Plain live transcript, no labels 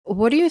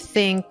what do you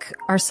think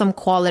are some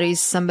qualities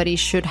somebody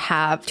should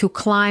have to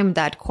climb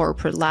that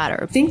corporate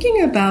ladder?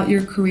 Thinking about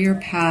your career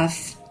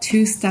path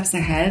 2 steps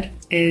ahead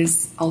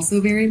is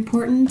also very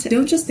important.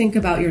 Don't just think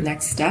about your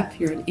next step,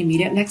 your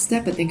immediate next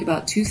step, but think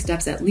about 2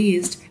 steps at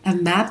least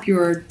and map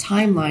your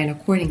timeline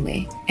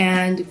accordingly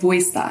and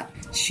voice that.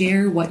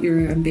 Share what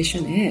your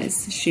ambition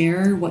is.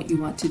 Share what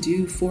you want to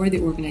do for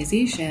the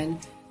organization.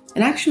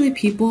 And actually,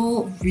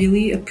 people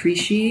really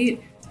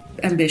appreciate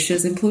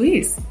ambitious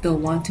employees. They'll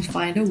want to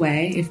find a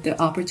way, if the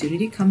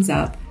opportunity comes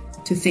up,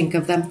 to think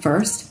of them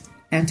first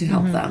and to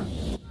help them.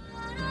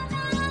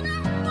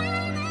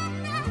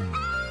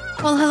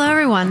 Well, hello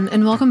everyone,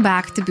 and welcome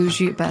back to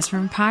Bougie Best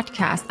Friend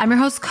Podcast. I'm your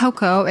host,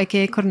 Coco,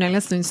 aka Cornelia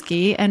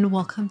Slunsky, and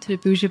welcome to the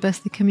Bougie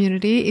Bestie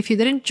community. If you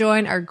didn't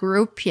join our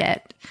group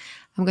yet,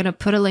 I'm going to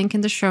put a link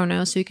in the show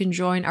notes so you can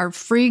join our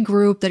free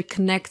group that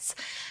connects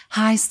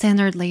high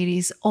standard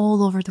ladies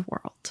all over the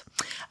world.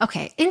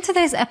 Okay, in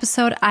today's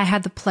episode, I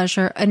had the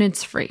pleasure, and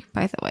it's free,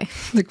 by the way,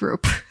 the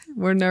group.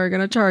 We're never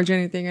going to charge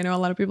anything. I know a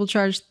lot of people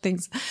charge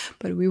things,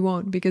 but we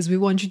won't because we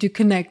want you to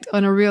connect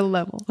on a real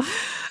level.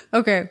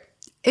 Okay.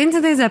 In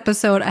today's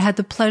episode, I had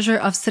the pleasure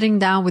of sitting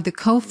down with the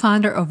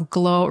co-founder of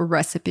Glow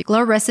Recipe.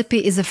 Glow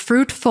Recipe is a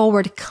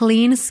fruit-forward,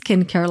 clean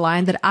skincare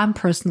line that I'm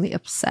personally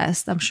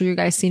obsessed. I'm sure you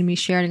guys seen me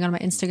sharing on my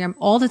Instagram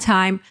all the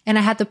time. And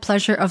I had the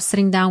pleasure of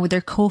sitting down with their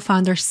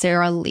co-founder,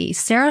 Sarah Lee.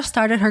 Sarah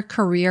started her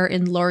career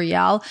in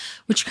L'Oreal,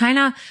 which kind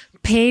of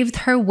paved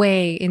her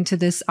way into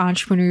this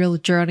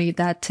entrepreneurial journey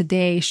that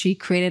today she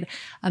created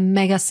a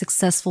mega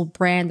successful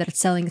brand that's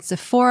selling at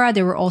Sephora.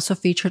 They were also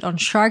featured on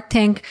Shark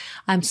Tank.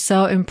 I'm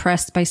so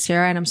impressed by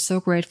Sarah and I'm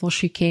so grateful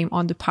she came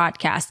on the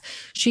podcast.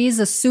 She is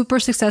a super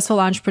successful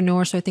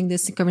entrepreneur. So I think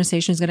this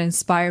conversation is going to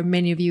inspire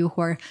many of you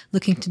who are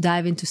looking to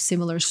dive into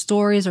similar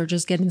stories or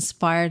just get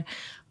inspired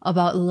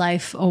about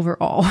life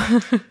overall.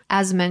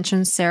 As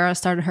mentioned, Sarah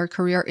started her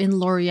career in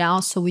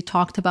L'Oreal. So we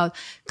talked about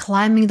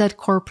climbing that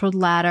corporate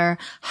ladder,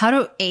 how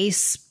to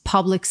ace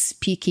public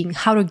speaking,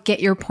 how to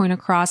get your point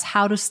across,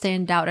 how to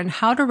stand out, and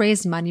how to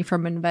raise money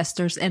from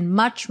investors, and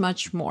much,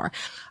 much more.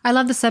 I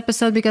love this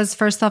episode because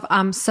first off,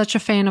 I'm such a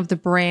fan of the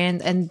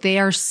brand and they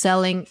are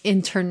selling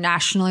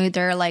internationally.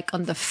 They're like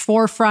on the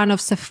forefront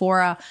of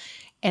Sephora.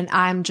 And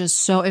I'm just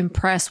so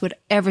impressed with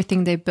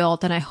everything they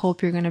built. And I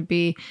hope you're going to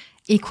be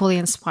equally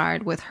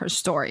inspired with her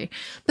story.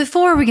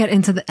 Before we get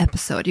into the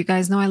episode, you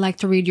guys know I like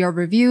to read your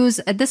reviews.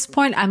 At this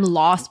point, I'm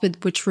lost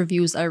with which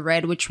reviews I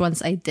read, which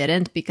ones I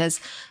didn't, because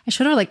I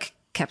should have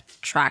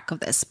kept track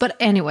of this. But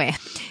anyway,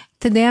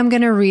 today I'm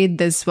going to read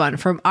this one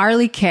from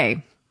Arlie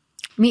K.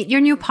 Meet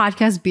your new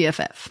podcast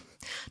BFF.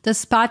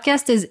 This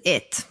podcast is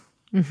it.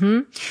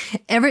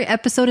 Every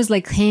episode is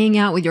like hanging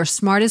out with your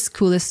smartest,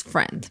 coolest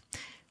friend.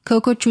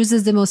 Coco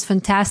chooses the most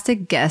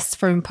fantastic guests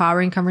for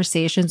empowering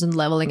conversations and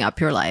leveling up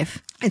your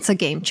life. It's a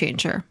game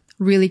changer.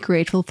 Really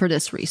grateful for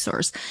this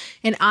resource.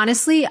 And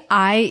honestly,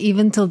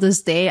 even till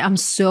this day, I'm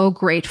so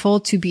grateful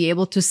to be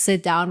able to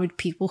sit down with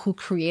people who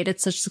created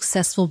such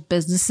successful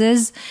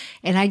businesses.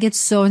 And I get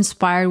so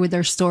inspired with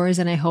their stories,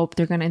 and I hope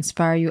they're going to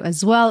inspire you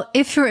as well.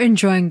 If you're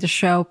enjoying the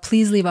show,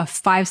 please leave a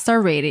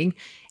 5-star rating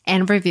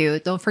and review.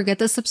 Don't forget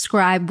to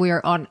subscribe. We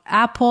are on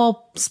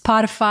Apple,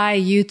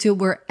 Spotify, YouTube.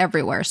 We're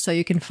everywhere. So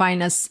you can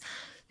find us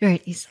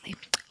very easily.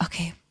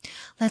 Okay,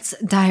 let's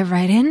dive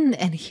right in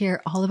and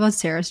hear all about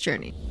Sarah's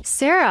journey.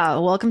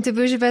 Sarah, welcome to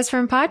Bougie Best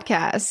Friend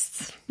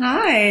Podcast.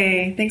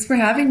 Hi, thanks for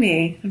having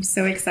me. I'm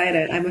so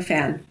excited. I'm a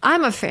fan.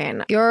 I'm a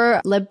fan. Your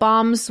lip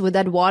balms with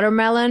that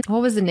watermelon.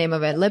 What was the name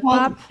of it? Lip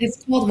Pop?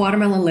 It's called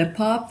Watermelon Lip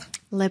Pop.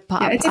 Lip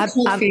Pop. Yeah, it's a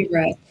cult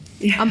favorite.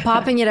 Yeah. I'm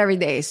popping it every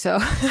day, so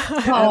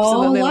I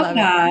absolutely love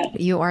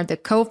that. You are the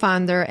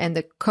co-founder and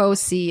the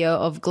co-CEO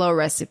of Glow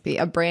Recipe,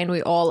 a brand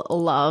we all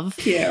love.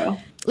 Thank you.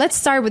 Let's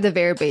start with the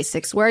very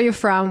basics. Where are you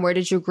from? Where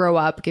did you grow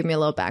up? Give me a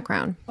little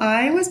background.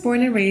 I was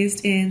born and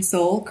raised in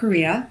Seoul,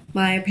 Korea.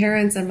 My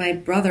parents and my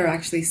brother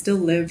actually still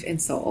live in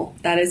Seoul.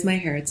 That is my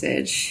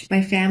heritage.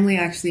 My family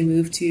actually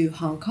moved to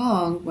Hong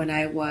Kong when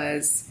I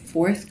was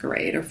 4th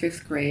grade or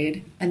 5th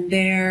grade. And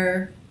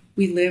there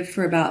we lived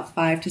for about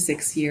 5 to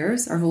 6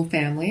 years, our whole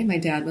family. My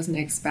dad was an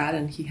expat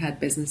and he had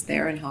business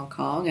there in Hong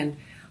Kong. And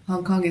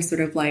Hong Kong is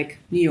sort of like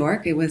New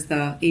York. It was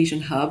the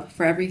Asian hub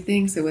for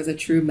everything. So it was a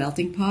true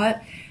melting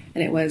pot.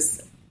 And it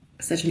was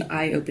such an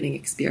eye-opening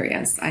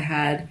experience. I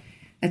had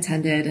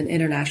attended an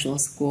international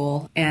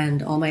school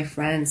and all my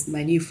friends,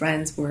 my new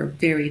friends, were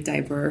very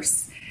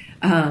diverse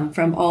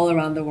from all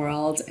around the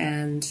world.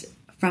 And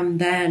from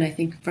then, I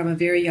think from a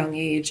very young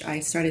age, I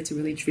started to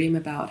really dream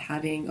about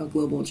having a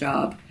global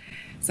job,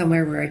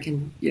 somewhere where I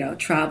can,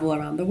 travel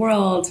around the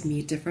world,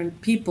 meet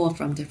different people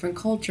from different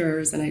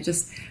cultures. And I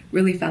just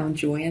really found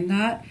joy in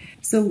that.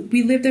 So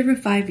we lived there for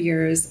 5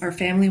 years. Our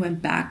family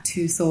went back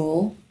to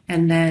Seoul.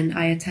 And then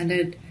I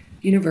attended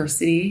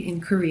university in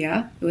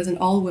Korea. It was an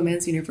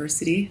all-women's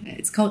university.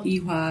 It's called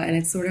Ewha, and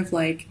it's sort of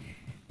like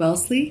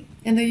Wellesley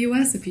in the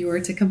US, if you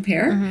were to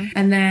compare.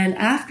 And then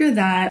after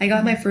that, I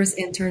got my first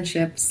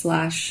internship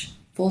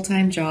 /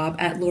 full-time job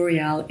at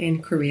L'Oreal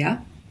in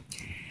Korea.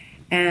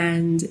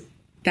 And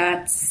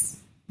that's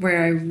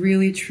where I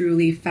really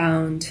truly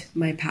found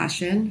my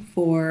passion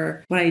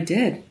for what I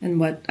did and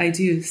what I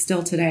do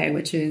still today,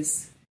 which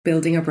is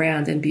building a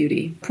brand in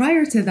beauty.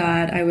 Prior to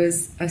that, I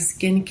was a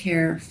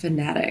skincare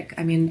fanatic.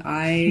 I mean,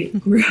 I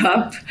grew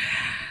up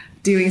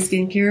doing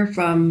skincare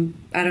from,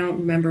 I don't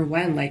remember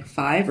when, like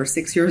 5 or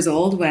 6 years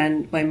old,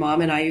 when my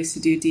mom and I used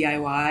to do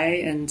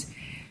DIY, and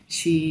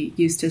she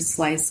used to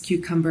slice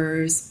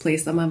cucumbers,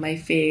 place them on my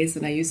face,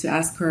 and I used to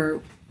ask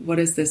her, what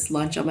is this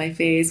lunch on my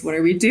face? What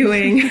are we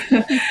doing?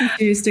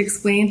 She used to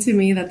explain to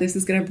me that this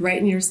is going to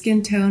brighten your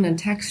skin tone and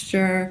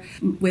texture.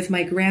 With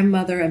my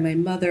grandmother and my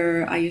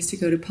mother, I used to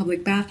go to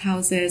public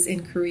bathhouses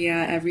in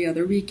Korea every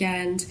other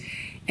weekend.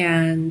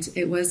 And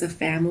it was a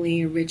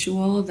family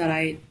ritual that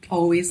I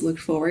always looked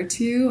forward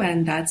to.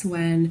 And that's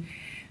when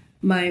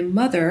my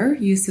mother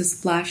used to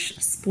splash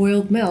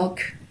spoiled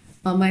milk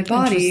on my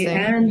body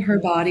and her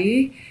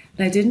body.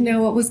 And I didn't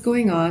know what was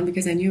going on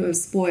because I knew it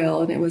was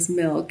spoiled and it was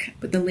milk.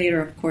 But then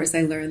later, of course,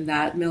 I learned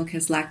that milk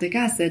has lactic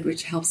acid,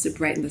 which helps to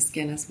brighten the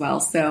skin as well.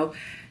 So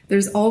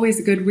there's always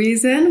a good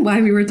reason why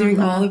we were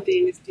doing all of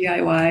these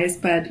DIYs.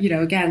 But, you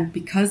know, again,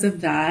 because of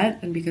that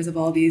and because of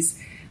all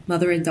these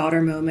mother and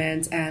daughter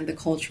moments and the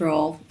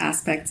cultural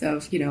aspects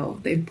of, you know,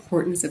 the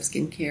importance of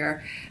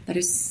skincare that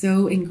is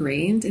so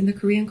ingrained in the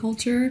Korean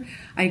culture.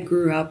 I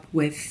grew up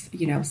with,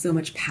 you know, so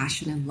much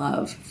passion and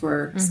love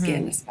for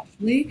skin,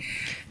 especially.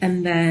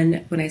 And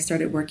then when I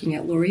started working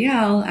at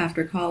L'Oreal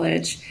after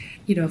college,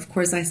 you know, of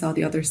course, I saw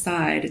the other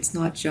side. It's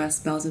not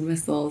just bells and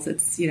whistles.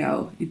 It's, you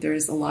know,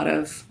 there's a lot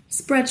of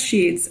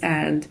spreadsheets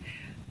and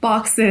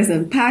boxes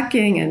and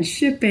packing and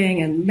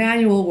shipping and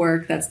manual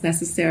work that's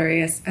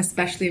necessary,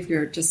 especially if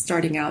you're just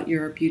starting out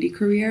your beauty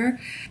career.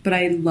 But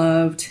I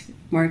loved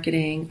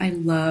marketing. I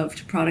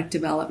loved product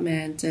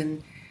development.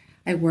 And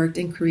I worked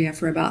in Korea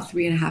for about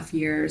 3.5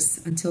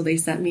 years until they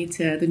sent me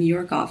to the New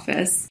York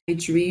office. I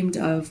dreamed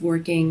of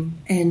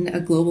working in a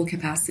global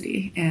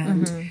capacity.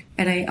 And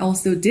I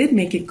also did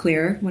make it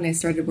clear when I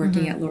started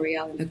working at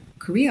L'Oreal in the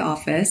Korea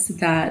office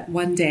that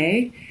one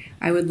day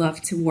I would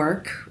love to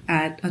work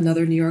at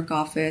another New York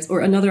office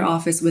or another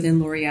office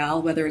within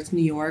L'Oreal, whether it's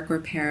New York or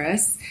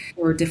Paris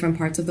or different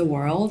parts of the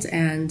world.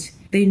 And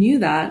they knew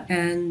that.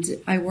 And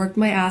I worked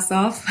my ass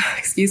off,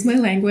 excuse my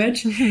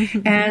language,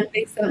 and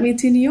they sent me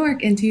to New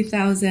York in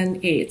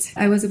 2008.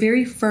 I was the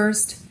very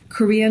first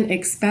Korean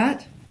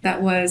expat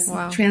that was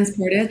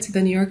transported to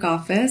the New York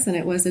office. And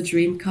it was a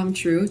dream come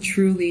true,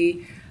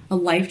 truly a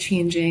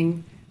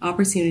life-changing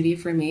opportunity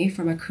for me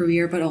from a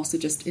career, but also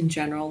just in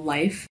general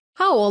life.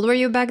 How old were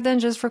you back then,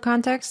 just for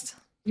context?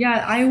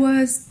 Yeah, I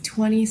was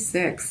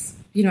 26.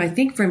 You know, I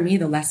think for me,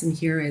 the lesson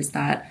here is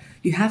that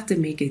you have to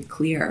make it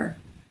clear,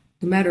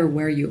 no matter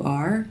where you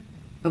are,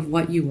 of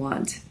what you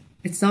want.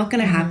 It's not going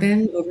to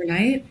happen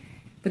overnight,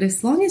 but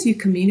as long as you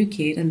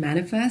communicate and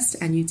manifest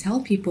and you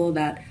tell people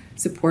that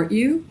support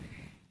you,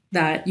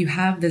 that you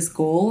have this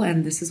goal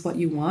and this is what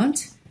you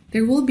want,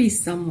 there will be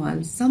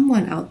someone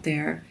out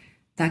there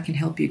that can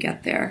help you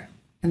get there.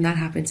 And that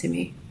happened to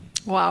me.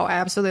 Wow, I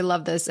absolutely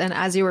love this. And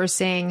as you were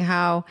saying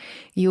how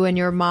you and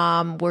your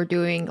mom were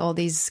doing all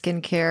these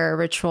skincare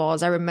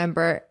rituals, I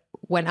remember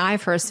when I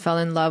first fell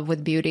in love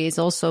with beauty is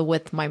also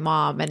with my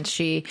mom. And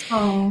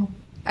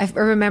I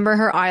remember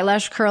her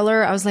eyelash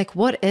curler. I was like,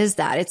 what is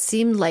that? It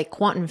seemed like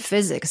quantum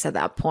physics at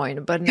that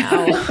point, but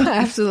now I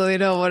absolutely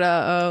know what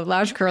a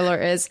lash curler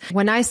is.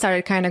 When I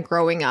started kind of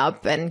growing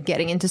up and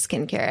getting into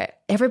skincare,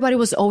 everybody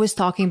was always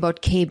talking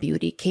about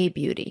K-beauty,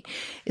 K-beauty.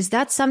 Is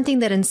that something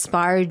that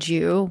inspired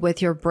you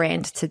with your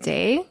brand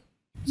today?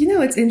 You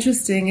know, it's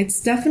interesting.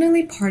 It's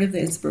definitely part of the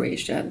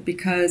inspiration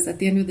because at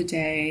the end of the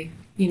day,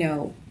 you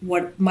know,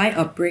 what my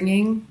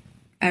upbringing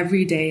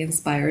every day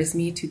inspires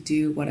me to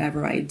do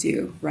whatever I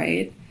do,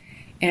 right?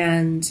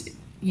 And,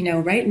 you know,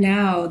 right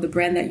now, the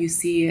brand that you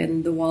see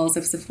in the walls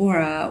of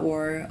Sephora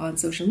or on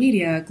social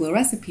media, Glow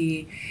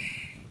Recipe,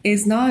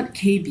 is not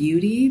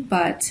K-beauty,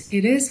 but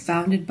it is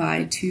founded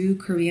by 2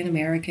 Korean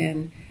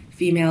American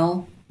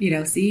female, you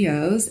know,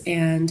 CEOs.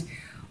 And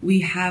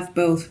we have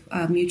both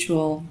a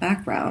mutual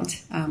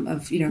background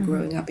of, you know,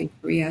 growing up in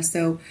Korea.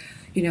 So,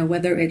 you know,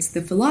 whether it's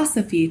the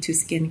philosophy to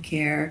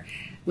skincare,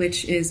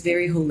 which is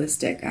very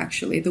holistic,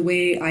 actually. The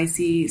way I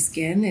see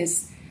skin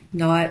is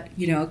not,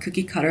 you know, a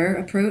cookie cutter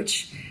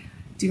approach.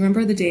 Do you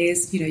remember the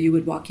days, you know, you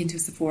would walk into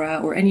Sephora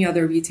or any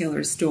other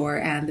retailer store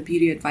and the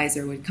beauty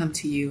advisor would come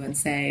to you and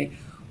say,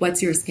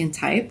 what's your skin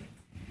type?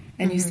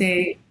 And you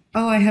say,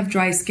 oh, I have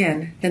dry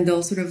skin. Then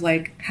they'll sort of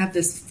like have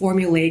this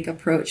formulaic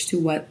approach to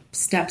what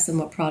steps and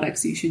what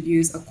products you should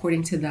use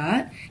according to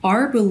that.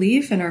 Our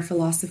belief and our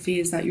philosophy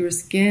is that your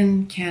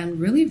skin can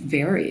really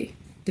vary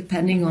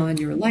depending on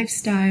your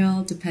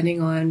lifestyle,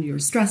 depending on your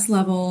stress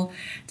level,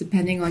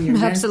 depending on your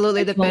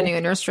absolutely depending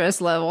on your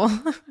stress level.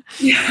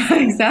 Yeah,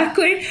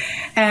 exactly.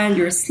 And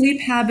your sleep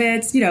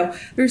habits. You know,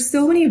 there's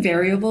so many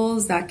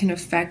variables that can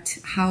affect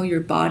how your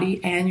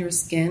body and your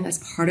skin as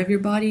part of your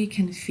body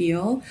can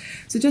feel.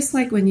 So just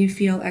like when you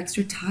feel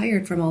extra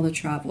tired from all the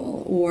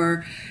travel,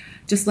 or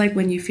just like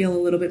when you feel a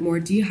little bit more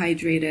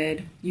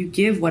dehydrated, you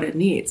give what it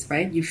needs,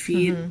 right? You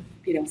feed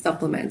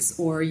supplements,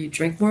 or you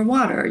drink more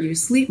water, you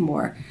sleep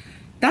more.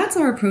 That's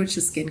our approach to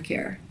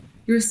skincare.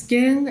 Your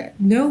skin,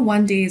 no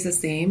one day is the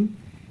same,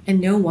 and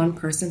no one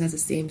person has the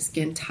same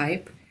skin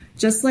type.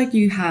 Just like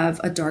you have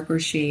a darker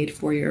shade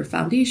for your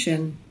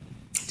foundation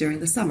during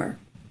the summer,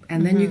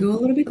 and then you go a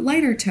little bit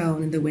lighter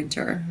tone in the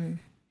winter.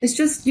 It's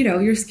just,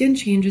 your skin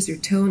changes, your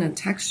tone and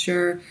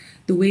texture.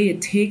 The way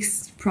it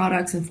takes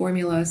products and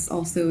formulas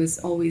also is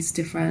always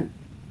different,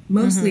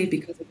 mostly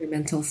because of your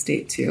mental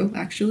state too,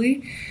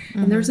 actually.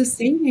 And there's a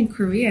saying in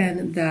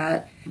Korean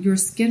that your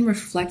skin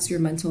reflects your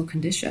mental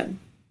condition.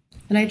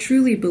 And I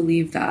truly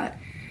believe that.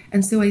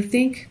 And so I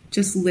think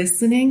just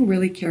listening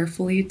really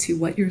carefully to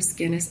what your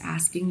skin is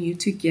asking you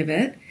to give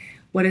it,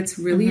 what it's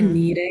really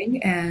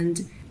needing,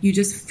 and you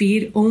just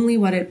feed only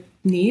what it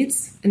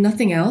needs and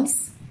nothing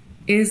else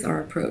is our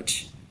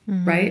approach,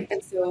 right?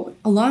 And so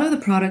a lot of the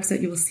products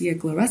that you will see at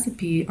Glow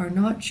Recipe are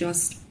not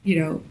just,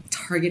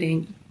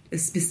 targeting a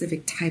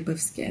specific type of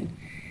skin.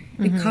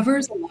 It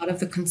covers a lot of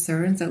the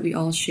concerns that we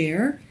all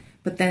share,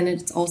 but then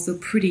it's also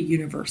pretty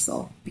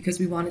universal because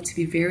we want it to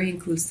be very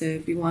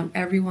inclusive. We want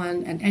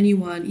everyone and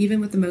anyone, even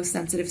with the most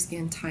sensitive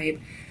skin type,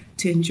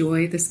 to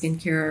enjoy the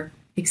skincare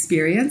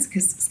experience,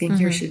 because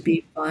skincare should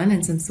be fun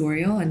and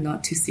sensorial and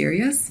not too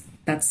serious.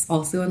 That's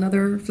also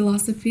another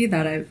philosophy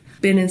that I've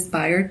been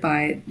inspired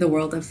by the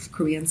world of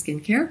Korean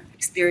skincare.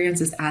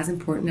 Experience is as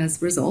important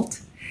as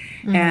result.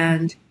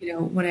 And,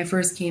 when I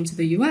first came to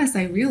the US,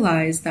 I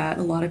realized that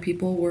a lot of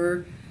people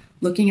were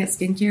looking at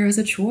skincare as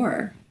a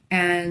chore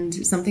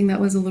and something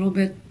that was a little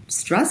bit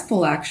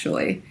stressful,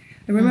 actually.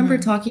 I remember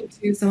talking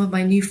to some of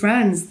my new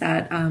friends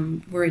that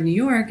were in New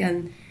York,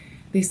 and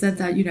they said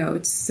that,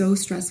 it's so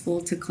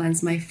stressful to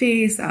cleanse my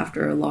face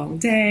after a long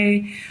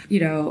day.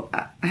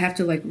 I have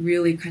to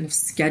really kind of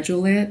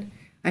schedule it.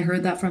 I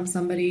heard that from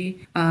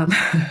somebody. And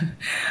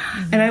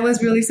I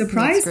was really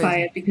surprised by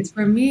it because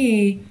for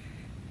me,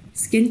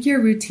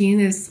 skincare routine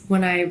is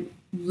when I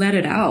let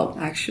it out,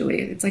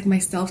 actually. It's like my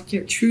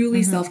self-care,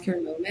 truly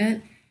self-care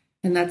moment.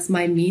 And that's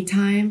my me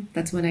time.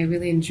 That's when I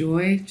really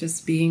enjoy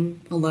just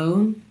being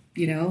alone,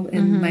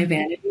 in my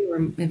vanity or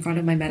in front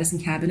of my medicine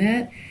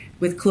cabinet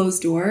with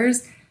closed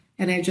doors.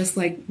 And I just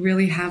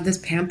really have this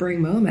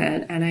pampering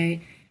moment. And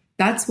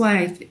that's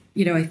why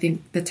I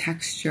think the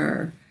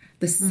texture,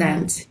 the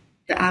scent,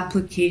 the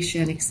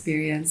application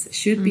experience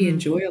should be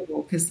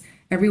enjoyable, because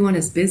everyone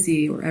is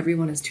busy or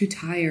everyone is too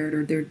tired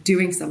or they're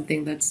doing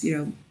something that's,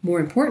 more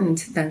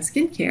important than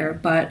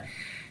skincare. But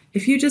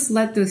if you just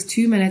let those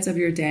 2 minutes of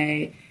your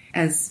day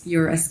as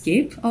your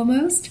escape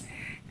almost,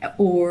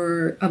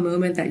 or a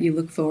moment that you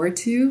look forward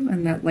to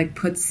and that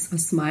puts a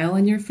smile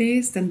on your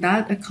face, then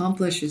that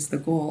accomplishes the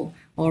goal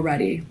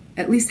already,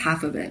 at least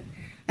half of it.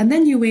 And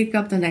then you wake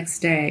up the next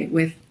day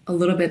with a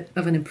little bit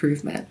of an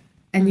improvement,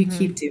 and you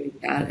keep doing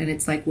that. And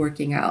it's like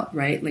working out,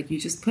 right? You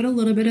just put a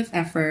little bit of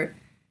effort,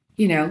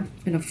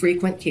 in a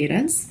frequent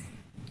cadence,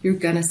 you're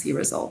going to see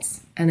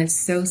results. And it's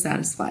so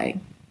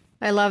satisfying.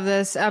 I love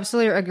this.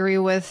 Absolutely agree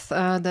with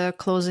the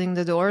closing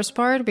the doors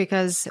part,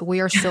 because we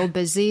are so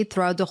busy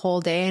throughout the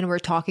whole day and we're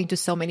talking to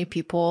so many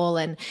people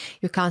and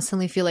you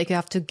constantly feel like you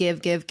have to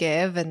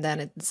give. And then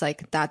it's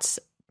that's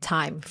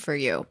time for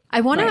you.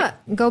 I want to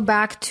go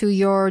back to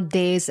your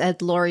days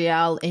at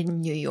L'Oreal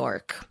in New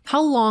York.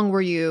 How long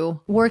were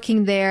you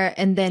working there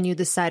and then you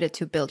decided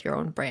to build your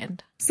own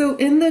brand? So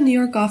in the New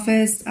York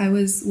office, I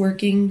was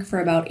working for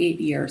about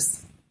 8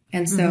 years.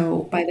 And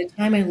so by the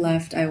time I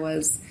left, I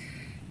was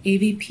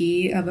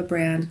AVP of a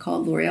brand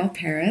called L'Oreal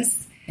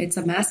Paris. It's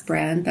a mass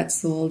brand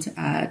that's sold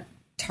at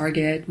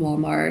Target,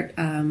 Walmart.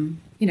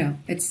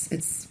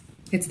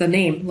 It's the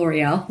name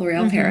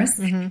L'Oreal Paris.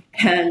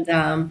 And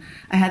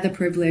I had the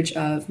privilege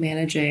of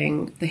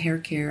managing the hair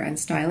care and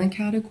styling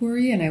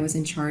category. And I was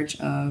in charge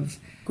of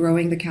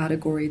growing the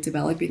category,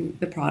 developing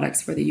the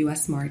products for the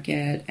US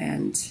market.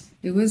 And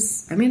it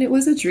was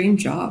a dream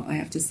job, I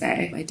have to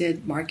say. I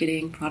did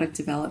marketing, product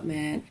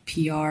development,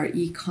 PR,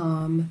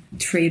 e-com,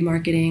 trade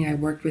marketing. I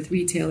worked with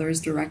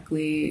retailers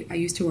directly. I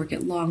used to work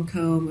at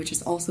Lancôme, which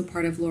is also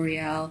part of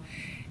L'Oreal.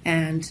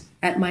 And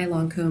at my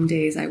Lancôme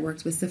days, I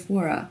worked with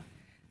Sephora.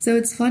 So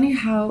it's funny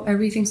how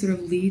everything sort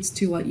of leads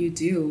to what you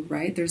do,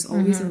 right? There's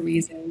always a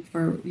reason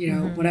for,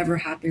 whatever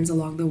happens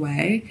along the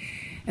way.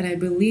 And I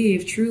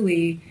believe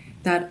truly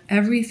that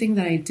everything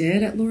that I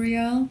did at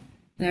L'Oreal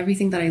and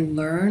everything that I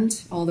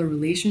learned, all the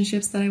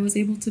relationships that I was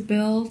able to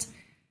build,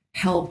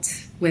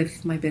 helped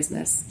with my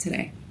business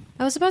today.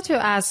 I was about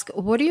to ask,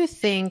 what do you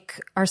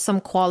think are some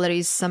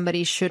qualities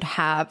somebody should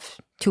have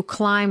to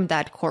climb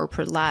that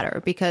corporate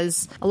ladder?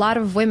 Because a lot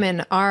of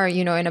women are,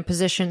 in a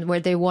position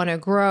where they want to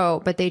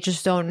grow, but they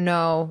just don't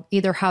know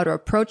either how to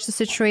approach the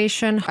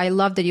situation. I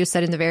love that you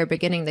said in the very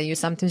beginning that you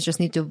sometimes just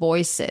need to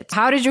voice it.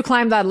 How did you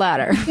climb that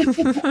ladder?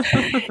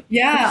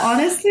 Yeah,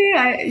 honestly,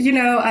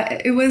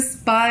 it was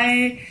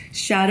by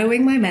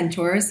shadowing my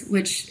mentors,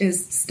 which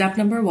is step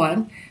number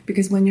one.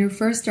 Because when you're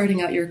first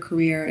starting out your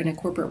career in a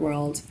corporate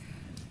world,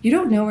 you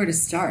don't know where to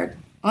start.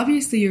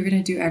 obviously you're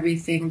going to do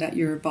everything that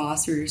your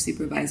boss or your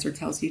supervisor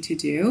tells you to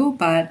do.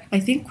 But I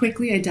think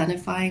quickly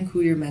identifying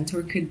who your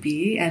mentor could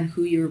be and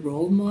who your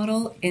role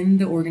model in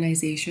the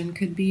organization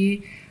could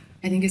be,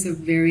 I think is a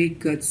very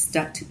good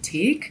step to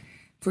take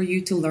for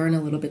you to learn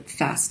a little bit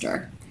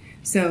faster.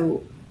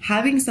 So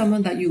having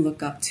someone that you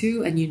look up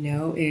to and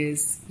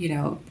is,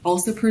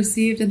 also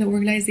perceived in the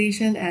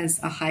organization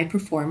as a high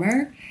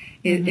performer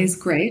is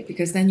great,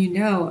 because then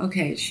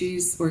okay,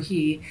 she's or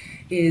he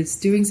is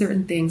doing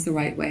certain things the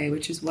right way,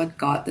 which is what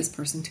got this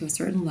person to a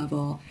certain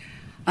level.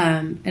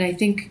 And I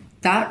think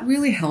that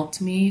really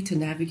helped me to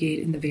navigate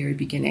in the very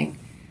beginning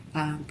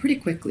pretty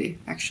quickly,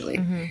 actually.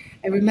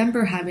 I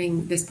remember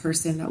having this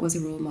person that was a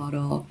role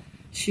model.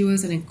 She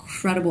was an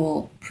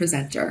incredible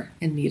presenter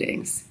in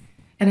meetings.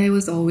 And I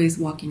was always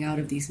walking out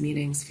of these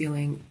meetings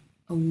feeling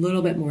a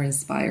little bit more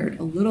inspired,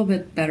 a little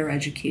bit better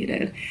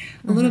educated,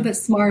 a little bit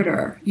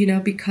smarter,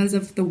 because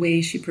of the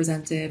way she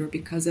presented or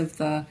because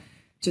of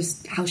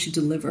just how she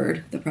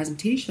delivered the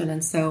presentation.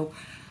 And so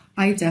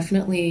I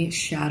definitely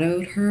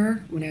shadowed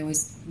her when I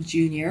was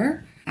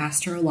junior,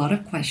 asked her a lot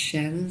of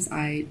questions.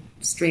 I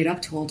straight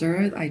up told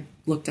her I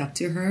looked up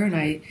to her and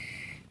I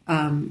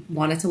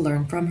wanted to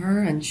learn from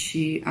her. And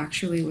she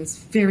actually was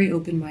very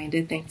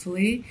open-minded,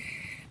 thankfully.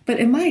 But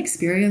in my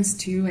experience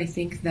too, I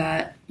think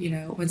that,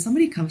 when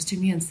somebody comes to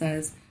me and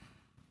says,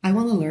 I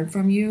want to learn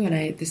from you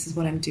and this is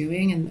what I'm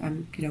doing and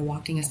I'm,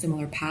 walking a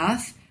similar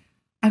path,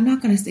 I'm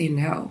not going to say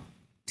no.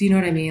 Do you know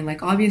what I mean?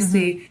 Like,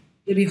 obviously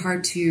it'd be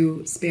hard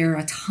to spare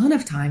a ton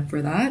of time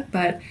for that,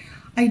 but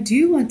I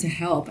do want to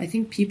help. I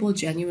think people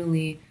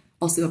genuinely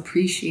also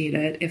appreciate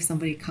it if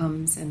somebody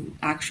comes and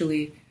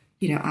actually,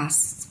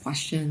 asks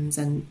questions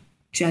and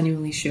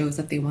genuinely shows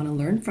that they want to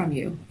learn from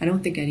you. I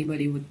don't think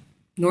anybody would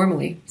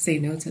normally say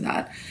no to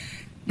that.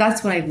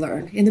 That's what I've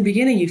learned. In the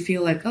beginning, you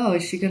feel like, oh,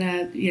 is she going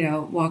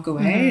to, walk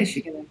away? Is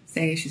she going to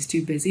say she's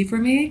too busy for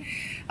me?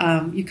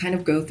 You kind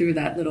of go through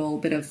that little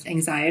bit of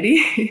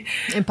anxiety.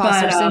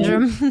 Imposter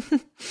syndrome.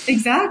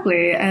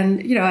 Exactly.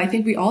 And, I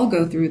think we all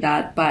go through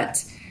that.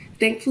 But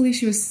thankfully,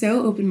 she was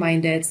so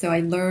open-minded. So I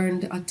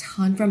learned a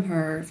ton from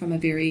her from a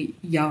very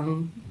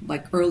young,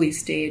 early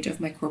stage of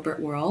my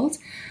corporate world.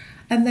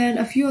 And then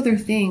a few other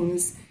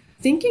things.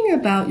 Thinking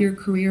about your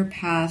career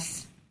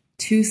path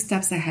 2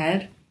 steps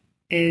ahead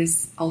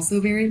is also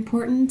very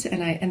important.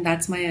 And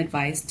that's my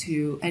advice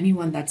to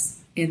anyone that's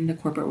in the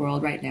corporate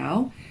world right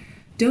now.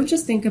 Don't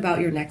just think about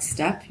your next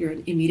step, your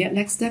immediate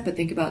next step, but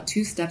think about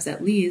 2 steps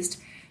at least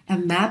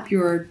and map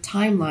your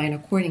timeline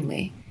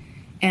accordingly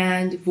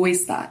and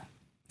voice that.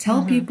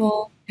 Tell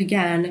people,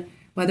 again,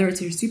 whether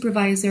it's your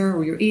supervisor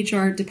or your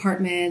HR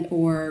department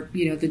or,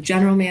 the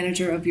general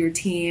manager of your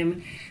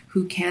team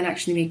who can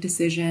actually make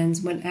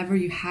decisions, whenever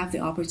you have the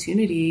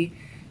opportunity,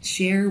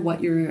 share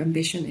what your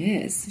ambition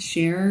is,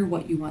 share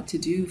what you want to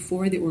do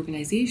for the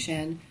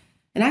organization.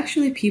 And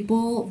actually,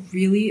 people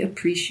really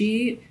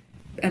appreciate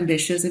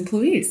ambitious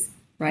employees,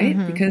 right?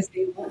 Because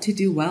they want to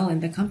do well in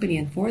the company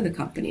and for the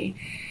company.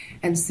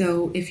 And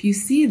so if you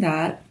see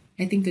that,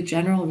 I think the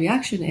general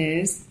reaction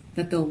is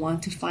that they'll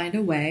want to find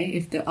a way,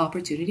 if the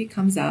opportunity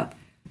comes up,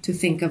 to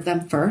think of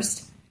them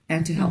first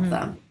and to help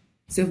them.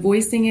 So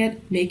voicing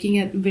it, making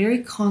it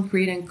very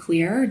concrete and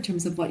clear in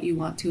terms of what you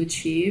want to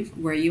achieve,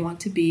 where you want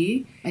to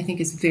be, I think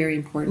is very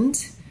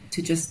important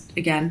to just,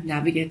 again,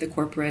 navigate the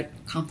corporate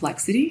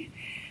complexity.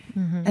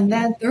 And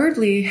then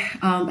thirdly,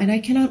 and I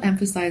cannot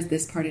emphasize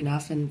this part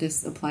enough, and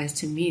this applies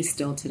to me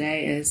still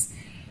today, is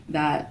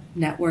that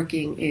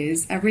networking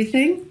is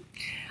everything,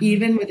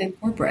 even within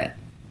corporate.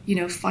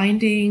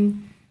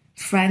 Finding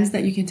friends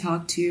that you can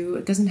talk to.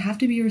 It doesn't have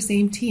to be your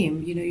same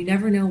team. You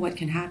never know what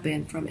can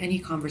happen from any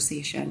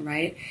conversation,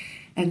 right?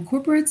 And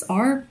corporates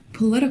are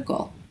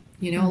political.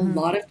 A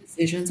lot of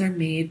decisions are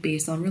made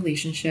based on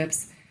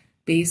relationships,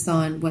 based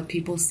on what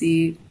people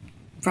see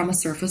from a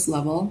surface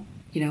level.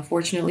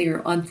 Fortunately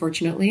or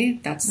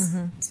unfortunately, that's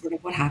sort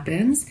of what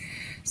happens.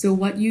 So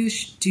what you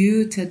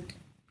do to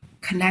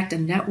connect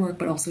and network,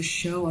 but also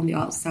show on the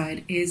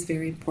outside is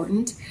very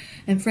important.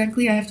 And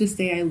frankly, I have to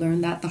say I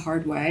learned that the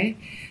hard way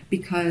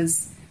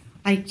because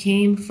I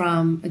came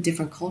from a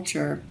different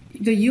culture.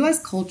 The US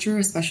culture,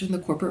 especially in the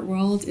corporate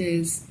world,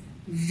 is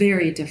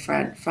very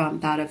different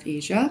from that of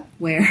Asia,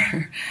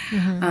 where,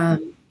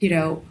 in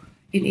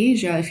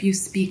Asia, if you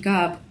speak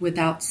up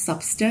without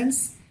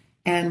substance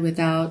and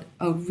without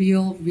a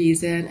real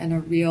reason and a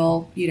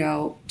real,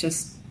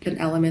 just an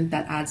element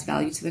that adds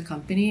value to the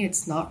company,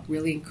 it's not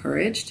really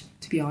encouraged,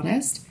 to be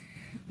honest.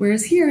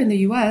 Whereas here in the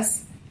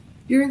US,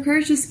 you're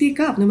encouraged to speak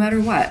up no matter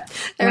what.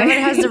 Everyone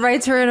has the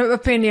right to an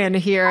opinion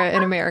here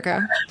in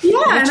America.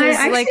 Yeah, which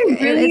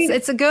is really,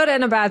 it's a good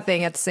and a bad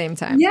thing at the same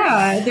time.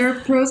 Yeah, there are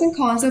pros and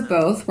cons of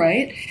both,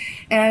 right?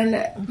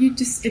 And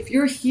if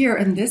you're here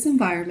in this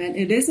environment,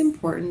 it is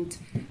important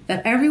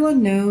that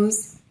everyone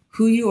knows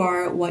who you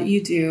are, what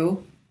you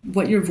do,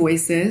 what your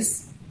voice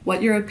is,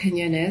 what your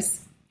opinion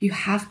is, you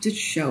have to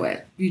show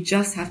it. You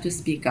just have to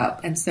speak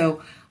up. And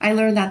so I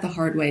learned that the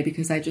hard way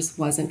because I just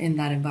wasn't in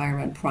that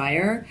environment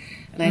prior.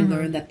 And I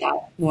learned that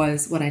that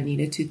was what I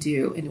needed to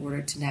do in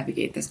order to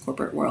navigate this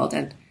corporate world.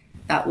 And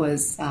that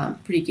was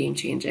pretty game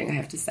changing, I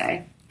have to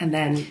say. And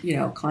then,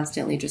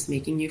 constantly just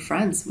making new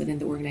friends within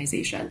the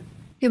organization.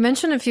 You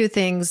mentioned a few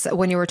things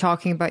when you were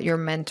talking about your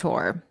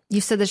mentor. You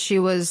said that she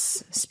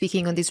was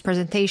speaking on these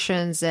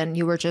presentations and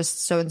you were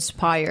just so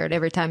inspired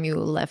every time you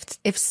left.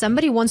 If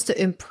somebody wants to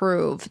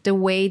improve the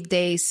way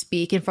they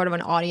speak in front of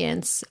an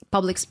audience,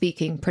 public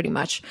speaking pretty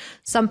much,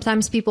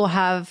 sometimes people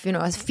have,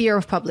 a fear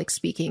of public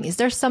speaking. Is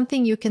there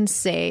something you can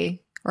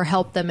say or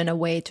help them in a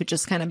way to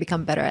just kind of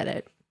become better at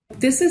it?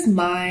 This is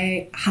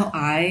how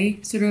I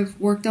sort of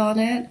worked on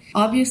it.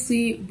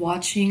 Obviously,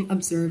 watching,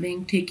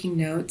 observing, taking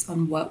notes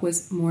on what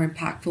was more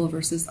impactful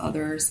versus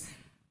others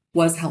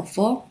was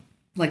helpful,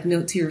 like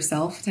note to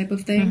yourself type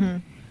of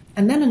thing.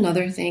 And then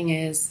another thing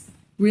is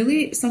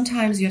really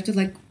sometimes you have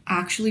to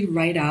actually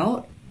write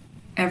out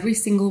every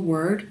single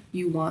word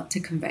you want to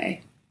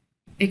convey.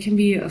 It can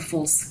be a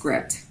full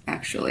script,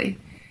 actually.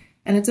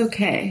 And it's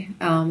okay.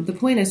 The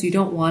point is you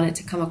don't want it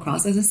to come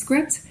across as a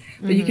script,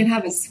 but you can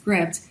have a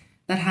script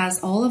that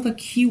has all of the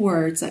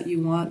keywords that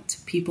you want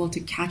people to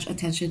catch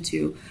attention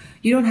to.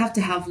 You don't have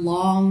to have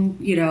long,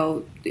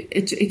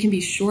 it can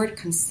be short,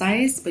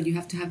 concise, but you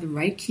have to have the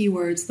right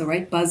keywords, the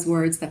right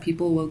buzzwords that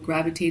people will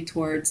gravitate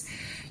towards.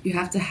 You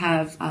have to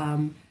have,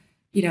 a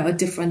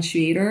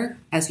differentiator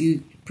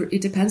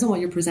it depends on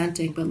what you're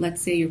presenting, but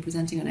let's say you're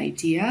presenting an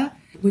idea,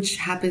 which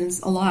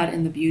happens a lot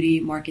in the beauty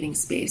marketing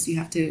space. You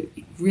have to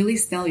really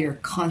sell your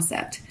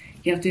concept.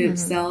 You have to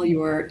sell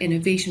your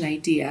innovation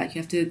idea. You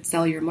have to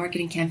sell your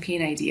marketing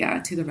campaign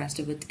idea to the rest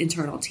of the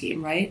internal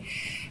team, right?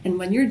 And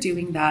when you're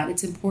doing that,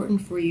 it's important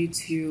for you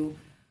to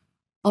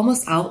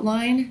almost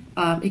outline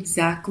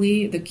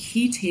exactly the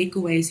key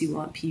takeaways you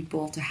want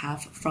people to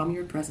have from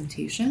your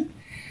presentation.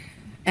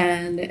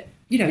 And,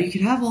 you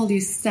could have all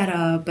these set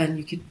up and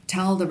you could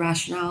tell the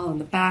rationale and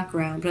the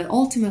background, but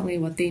ultimately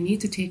what they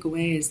need to take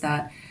away is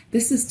that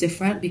this is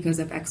different because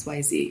of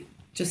XYZ,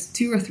 just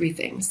 2 or 3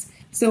 things.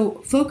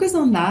 So focus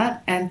on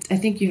that. And I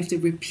think you have to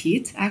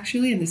repeat,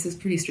 actually, and this is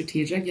pretty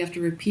strategic, you have to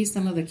repeat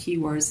some of the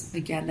keywords,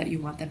 again, that you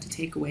want them to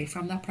take away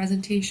from that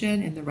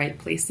presentation in the right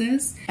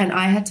places. And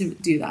I had to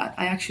do that.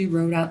 I actually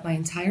wrote out my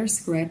entire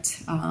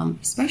script,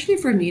 especially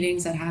for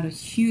meetings that had a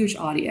huge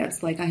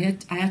audience. Like I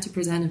had to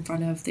present in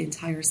front of the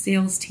entire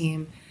sales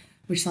team,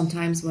 which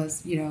sometimes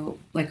was,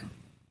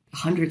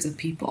 hundreds of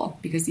people,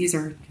 because these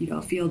are,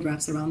 field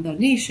reps around the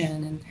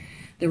nation. And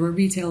there were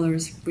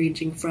retailers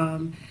ranging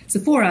from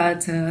Sephora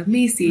to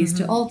Macy's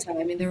to Ulta.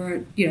 I mean, there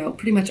were,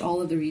 pretty much all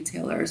of the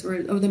retailers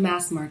or the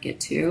mass market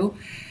too.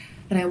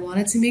 And I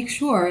wanted to make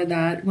sure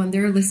that when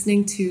they're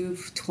listening to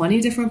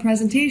 20 different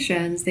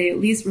presentations, they at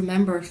least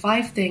remember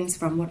 5 things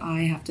from what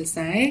I have to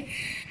say.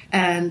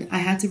 And I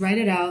had to write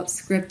it out,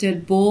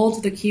 scripted,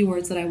 bold the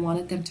keywords that I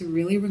wanted them to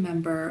really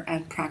remember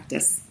and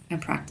practice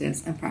and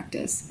practice and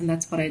practice. And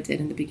that's what I did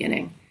in the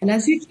beginning. And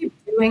as you keep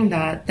doing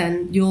that,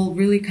 then you'll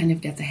really kind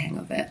of get the hang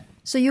of it.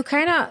 So you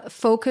kind of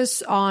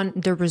focus on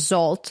the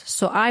result.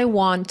 So I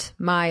want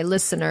my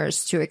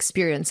listeners to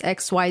experience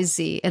X, Y,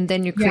 Z, and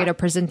then you create a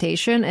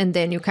presentation, and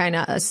then you kind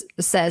of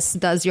assess,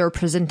 does your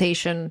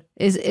presentation,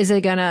 is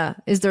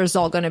the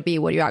result going to be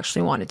what you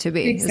actually want it to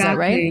be? Exactly. Is that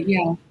right?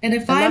 Yeah. And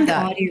if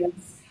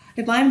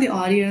I'm the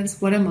audience,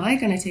 what am I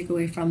going to take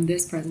away from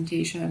this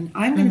presentation?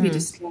 I'm going to be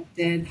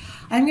distracted.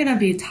 I'm going to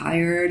be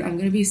tired. I'm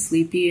going to be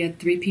sleepy at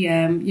 3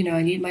 p.m.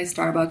 I need my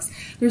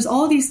Starbucks. There's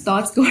all these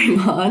thoughts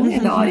going on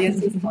in the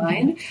audience's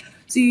mind.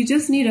 So you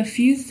just need a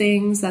few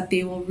things that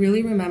they will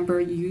really remember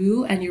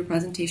you and your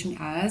presentation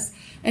as,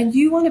 and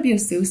you want to be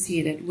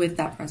associated with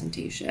that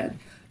presentation.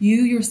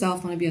 You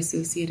yourself want to be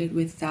associated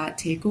with that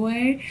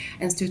takeaway.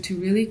 And so to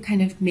really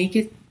kind of make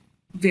it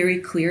very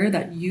clear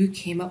that you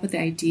came up with the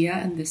idea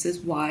and this is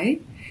why,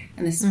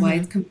 and this is why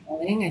it's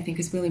compelling, I think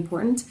is really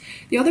important.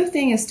 The other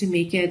thing is to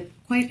make it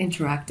quite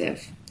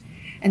interactive.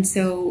 And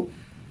so,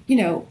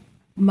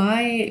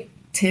 my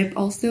tip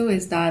also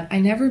is that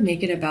I never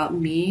make it about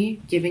me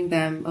giving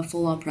them a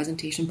full-on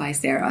presentation by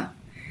Sarah.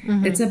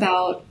 It's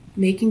about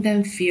making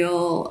them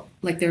feel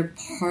like they're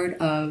part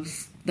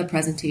of the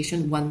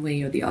presentation one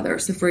way or the other.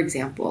 So for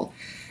example,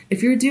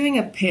 if you're doing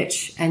a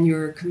pitch and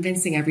you're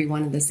convincing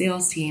everyone in the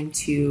sales team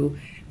to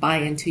buy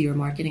into your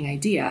marketing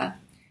idea,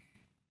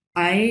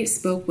 I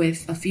spoke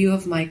with a few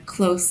of my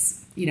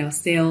close,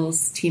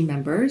 sales team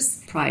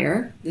members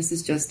prior. This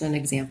is just an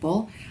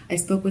example. I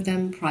spoke with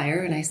them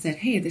prior and I said,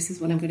 hey, this is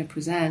what I'm going to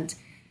present,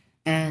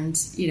 and,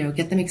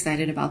 get them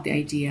excited about the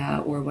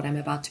idea or what I'm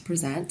about to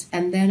present.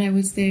 And then I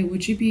would say,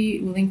 would you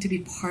be willing to be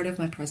part of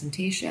my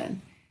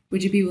presentation?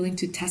 Would you be willing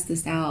to test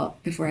this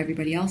out before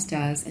everybody else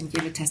does and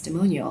give a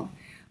testimonial?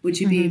 Would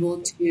you be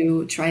able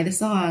to try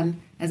this on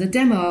as a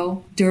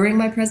demo during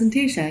my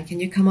presentation?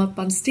 Can you come up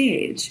on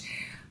stage?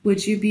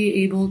 Would you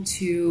be able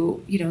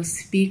to,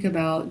 speak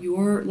about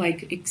your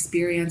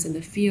experience in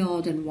the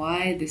field and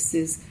why this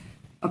is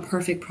a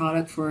perfect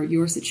product for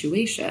your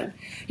situation.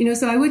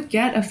 So I would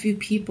get a few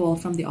people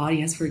from the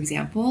audience, for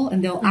example,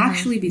 and they'll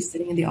actually be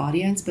sitting in the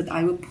audience, but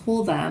I would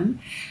pull them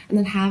and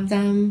then have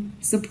them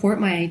support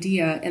my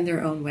idea in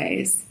their own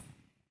ways.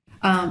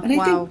 And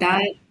I think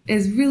that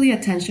is really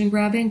attention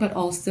grabbing, but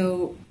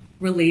also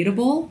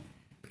relatable,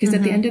 because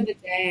at the end of the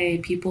day,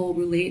 people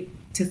relate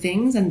to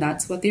things and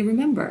that's what they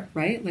remember,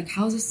 right? Like,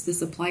 how does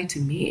this apply to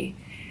me?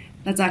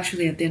 That's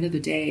actually, at the end of the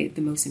day,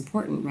 the most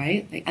important,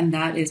 right? And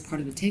that is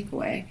part of the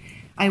takeaway.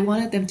 I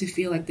wanted them to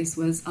feel like this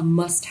was a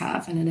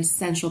must-have and an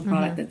essential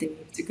product that they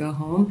needed to go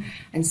home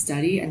and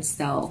study and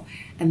sell.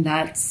 And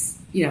that's,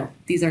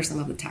 these are some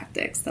of the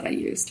tactics that I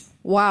used.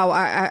 Wow.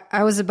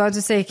 I was about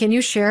to say, can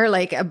you share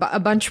like a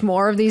bunch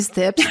more of these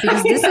tips?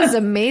 Because this is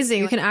amazing.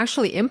 You can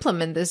actually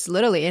implement this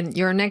literally in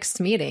your next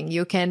meeting.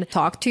 You can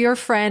talk to your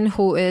friend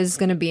who is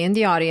going to be in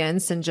the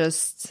audience and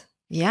just...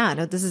 Yeah,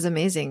 no, this is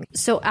amazing.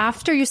 So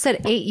after you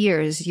said 8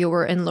 years, you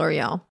were in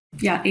L'Oreal.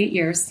 Yeah, 8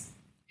 years.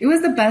 It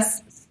was the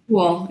best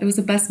school. It was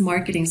the best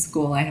marketing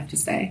school, I have to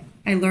say.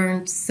 I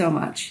learned so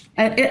much.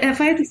 If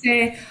I had to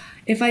say,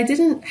 if I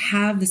didn't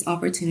have this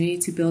opportunity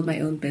to build my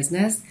own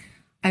business,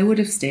 I would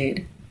have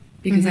stayed,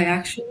 because I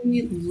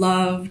actually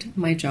loved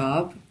my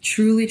job,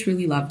 truly,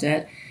 truly loved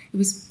it. It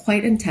was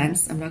quite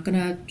intense. I'm not going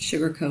to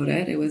sugarcoat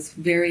it. It was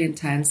very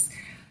intense.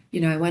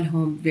 I went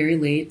home very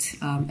late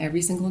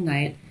every single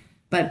night,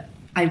 but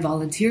I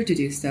volunteered to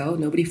do so.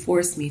 Nobody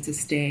forced me to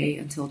stay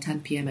until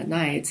 10 p.m. at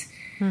night.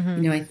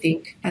 I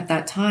think at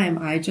that time,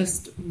 I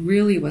just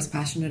really was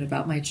passionate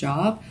about my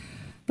job.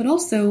 But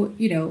also,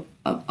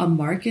 a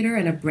marketer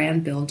and a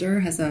brand builder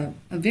has a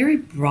very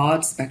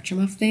broad spectrum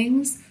of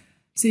things.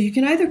 So you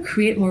can either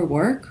create more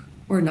work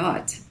or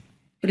not.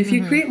 But if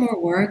you create more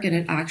work and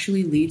it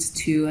actually leads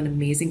to an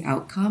amazing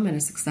outcome and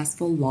a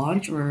successful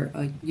launch or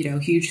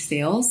huge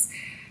sales,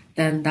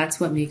 then that's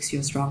what makes you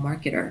a strong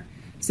marketer.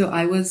 So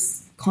I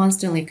was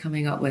constantly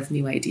coming up with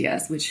new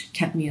ideas, which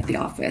kept me at the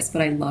office,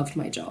 but I loved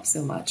my job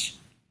so much.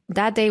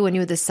 That day when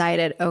you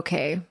decided,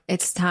 okay,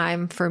 it's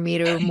time for me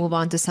to move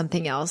on to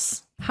something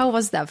else, how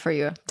was that for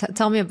you?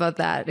 Tell me about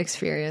that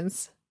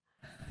experience.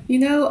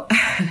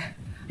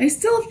 I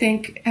still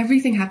think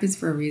everything happens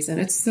for a reason.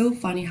 It's so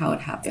funny how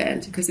it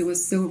happened because it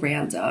was so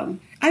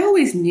random. I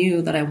always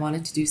knew that I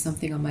wanted to do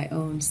something on my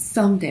own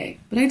someday,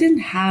 but I didn't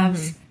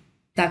have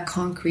that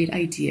concrete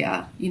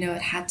idea.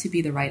 It had to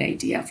be the right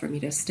idea for me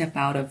to step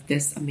out of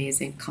this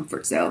amazing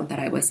comfort zone that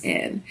I was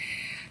in,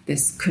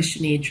 this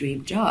cushiony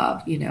dream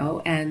job,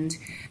 and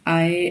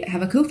I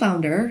have a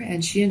co-founder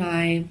and she and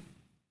I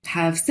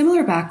have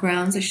similar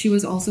backgrounds. She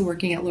was also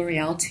working at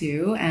L'Oreal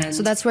too. And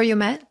so that's where you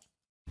met?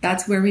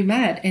 That's where we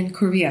met, in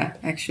Korea,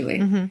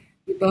 actually.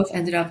 We both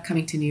ended up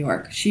coming to New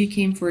York. She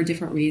came for a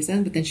different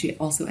reason, but then she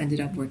also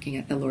ended up working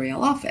at the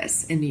L'Oreal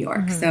office in New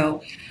York.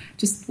 So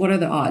just what are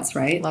the odds,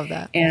 right? Love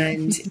that.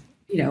 And,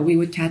 we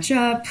would catch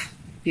up.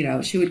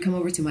 She would come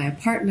over to my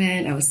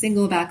apartment. I was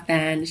single back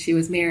then. She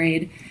was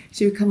married.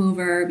 She would come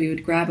over. We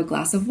would grab a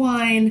glass of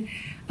wine,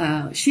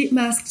 sheet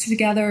mask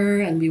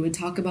together, and we would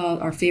talk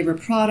about our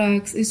favorite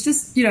products. It's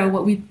just,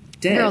 what we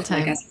did. Girl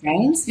time. Like as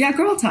friends. Yeah,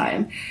 girl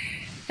time.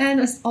 And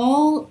it's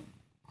all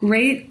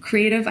great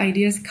creative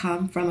ideas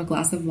come from a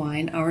glass of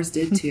wine. Ours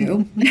did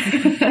too.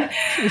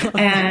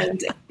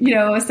 And,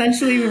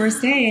 essentially we were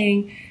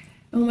saying,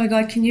 oh my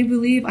God, can you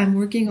believe I'm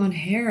working on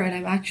hair and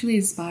I'm actually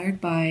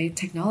inspired by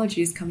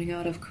technologies coming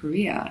out of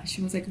Korea?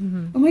 She was like,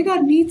 oh my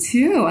God, me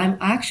too.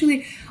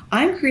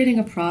 I'm creating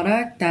a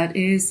product that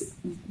is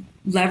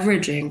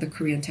leveraging the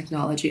Korean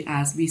technology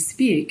as we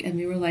speak. And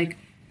we were like,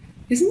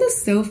 isn't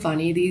this so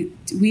funny?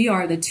 We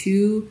are the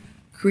two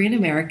Korean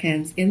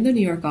Americans in the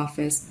New York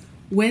office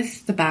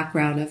with the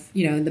background of,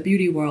 in the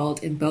beauty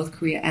world in both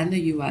Korea and the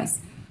US.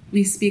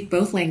 We speak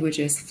both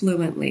languages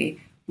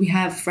fluently. We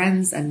have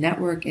friends and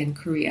network in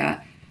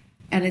Korea.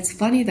 And it's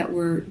funny that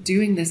we're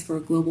doing this for a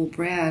global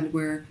brand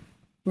where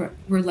we're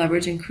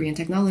leveraging Korean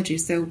technology.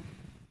 So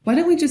why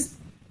don't we just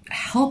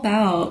help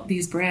out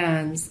these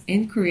brands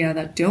in Korea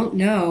that don't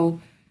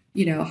know,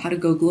 how to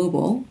go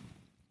global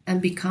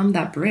and become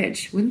that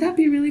bridge? Wouldn't that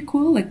be really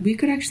cool? Like, we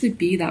could actually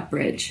be that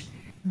bridge.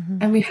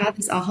 And we had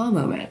this aha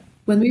moment.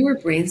 When we were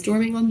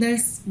brainstorming on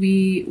this,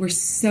 we were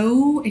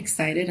so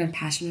excited and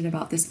passionate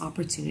about this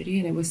opportunity.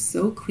 And it was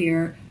so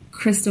clear,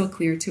 crystal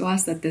clear to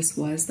us that this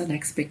was the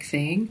next big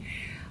thing.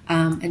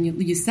 And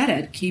you said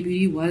it,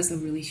 K-beauty was a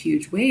really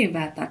huge wave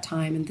at that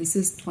time. And this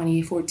is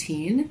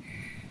 2014.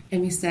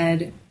 And we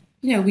said,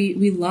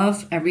 we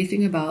love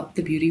everything about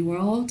the beauty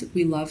world.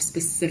 We love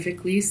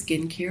specifically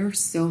skincare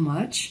so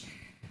much.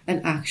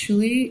 And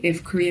actually,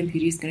 if Korean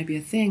beauty is going to be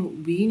a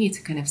thing, we need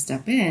to kind of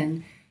step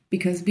in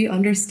because we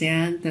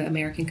understand the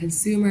American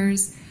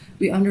consumers.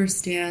 We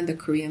understand the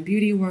Korean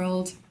beauty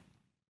world.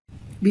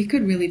 We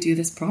could really do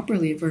this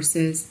properly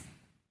versus,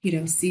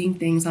 seeing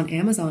things on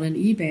Amazon and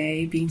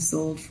eBay being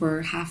sold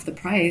for half the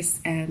price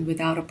and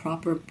without a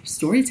proper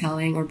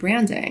storytelling or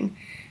branding.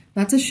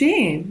 That's a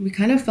shame. We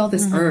kind of felt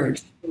this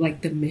urge,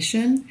 like the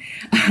mission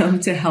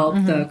to help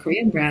the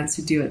Korean brands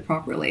to do it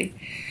properly.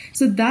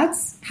 So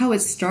that's how it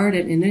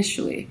started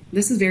initially.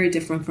 This is very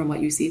different from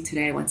what you see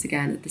today, once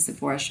again, at the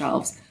Sephora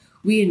shelves.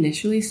 We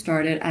initially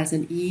started as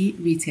an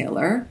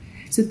e-retailer.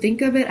 So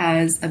think of it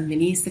as a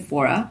mini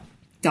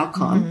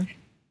Sephora.com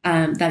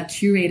that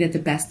curated the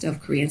best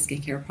of Korean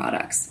skincare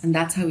products. And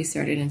that's how we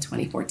started in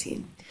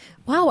 2014.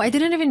 Wow, I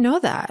didn't even know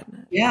that.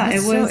 Yeah,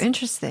 That's so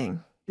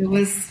interesting. It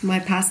was my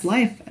past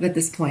life at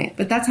this point.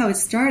 But that's how it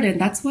started.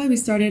 That's why we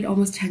started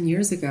almost 10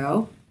 years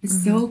ago.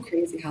 It's so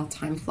crazy how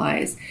time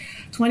flies.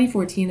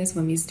 2014 is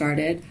when we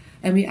started,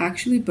 and we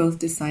actually both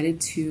decided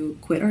to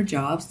quit our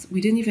jobs.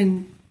 We didn't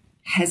even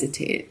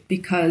hesitate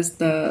because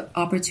the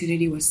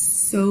opportunity was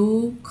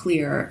so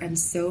clear and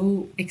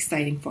so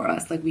exciting for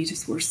us. Like we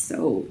just were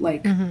so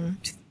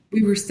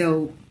we were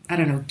so, I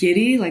don't know,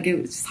 giddy. Like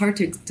it was hard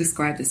to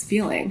describe this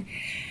feeling.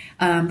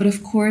 But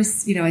of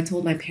course, you know, I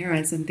told my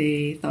parents and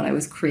they thought I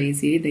was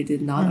crazy. They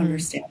did not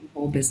understand the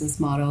whole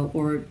business model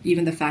or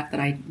even the fact that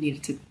I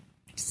needed to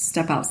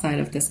step outside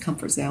of this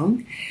comfort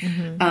zone.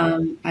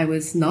 I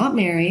was not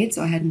married,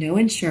 so I had no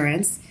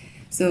insurance.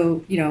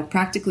 So, you know,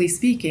 practically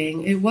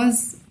speaking, it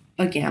was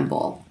a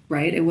gamble,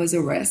 right? It was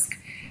a risk.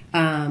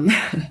 And,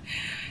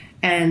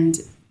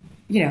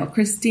 you know,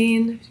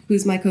 Christine,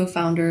 who's my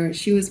co-founder,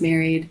 she was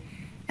married.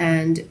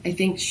 And I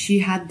think she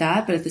had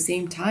that, but at the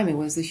same time, it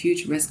was a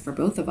huge risk for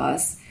both of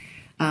us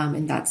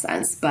in that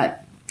sense.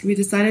 But we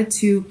decided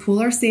to pool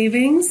our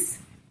savings,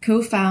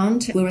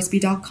 co-found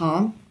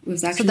GlowRecipe.com. It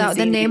was actually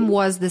the name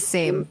was the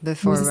same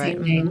before, right?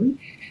 Name.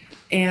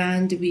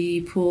 And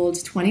we pulled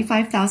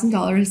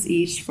 $25,000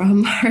 each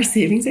from our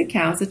savings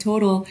accounts. A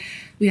total,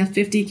 we have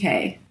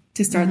 $50K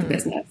to start the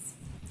business.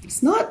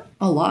 It's not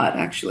a lot,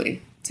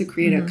 actually, to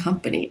create a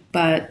company,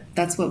 but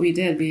that's what we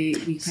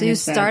did. So you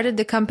started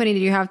the company that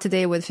you have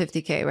today with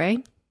 $50K,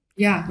 right?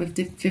 Yeah, with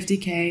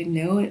 $50K,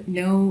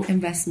 no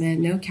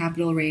investment, no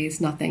capital raise,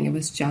 nothing. It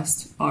was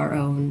just our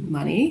own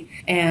money.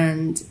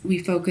 And we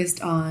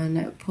focused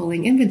on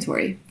pulling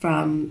inventory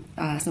from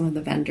some of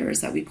the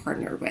vendors that we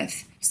partnered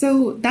with.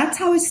 So that's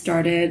how it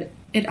started.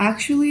 It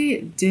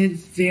actually did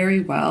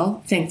very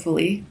well,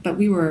 thankfully, but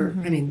we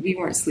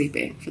weren't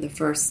sleeping for the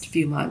first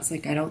few months.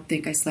 Like, I don't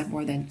think I slept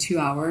more than 2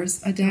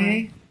 hours a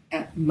day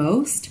at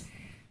most.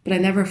 But I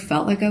never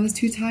felt like I was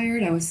too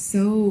tired. I was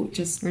so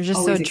You're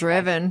just so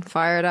driven,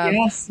 fired up.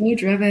 Yeah, so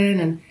driven.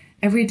 And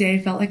every day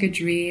felt like a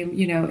dream.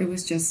 You know, it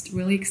was just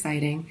really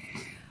exciting.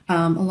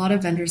 A lot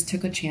of vendors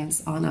took a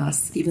chance on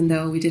us, even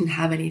though we didn't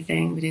have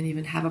anything. We didn't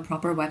even have a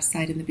proper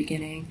website in the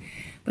beginning.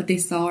 But they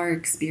saw our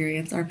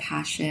experience, our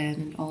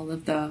passion, and all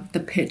of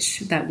the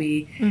pitch that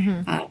we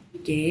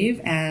gave.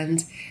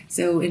 And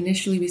so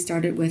initially we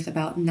started with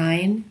about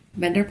 9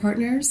 vendor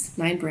partners,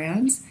 9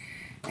 brands.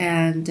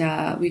 And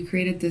we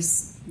created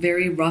this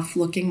very rough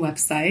looking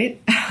website,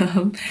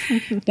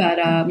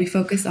 but we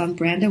focused on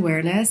brand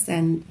awareness.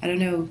 And I don't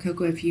know,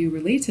 Coco, if you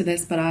relate to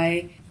this, but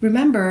I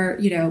remember,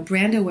 you know,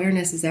 brand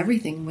awareness is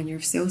everything when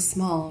you're so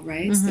small,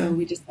 right? So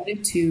we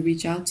decided to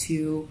reach out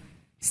to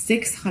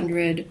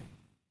 600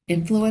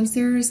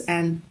 influencers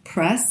and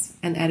press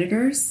and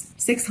editors.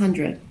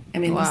 600. I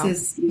mean, wow.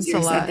 This is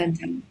easier said than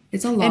done.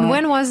 It's a lot. And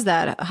when was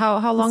that?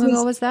 How long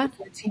ago was that?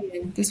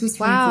 This was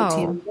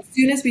 2014. Wow. As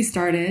soon as we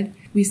started,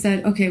 we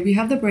said, okay, we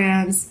have the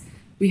brands,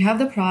 we have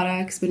the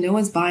products, but no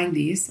one's buying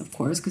these, of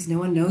course, because no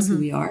one knows who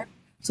we are.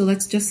 So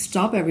let's just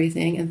stop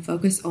everything and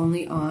focus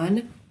only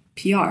on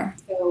PR.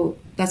 So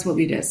that's what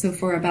we did. So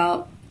for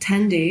about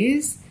 10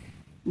 days,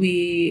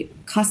 we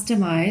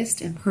customized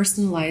and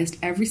personalized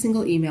every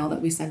single email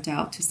that we sent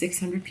out to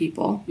 600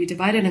 people. We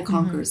divided and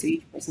conquered, so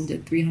each person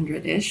did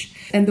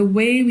 300-ish. And the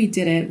way we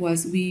did it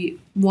was we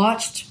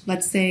watched,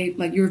 let's say,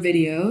 like your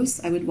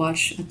videos. I would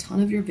watch a ton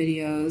of your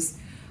videos.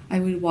 I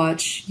would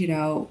watch,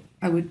 YouTube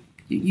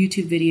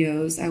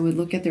videos. I would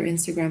look at their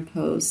Instagram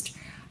post.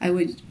 I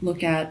would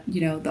look at,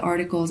 the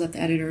articles that the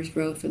editors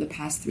wrote for the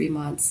past 3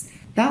 months.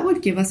 That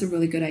would give us a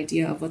really good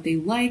idea of what they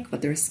like,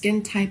 what their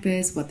skin type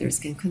is, what their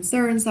skin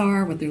concerns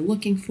are, what they're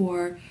looking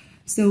for.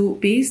 So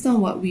based on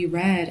what we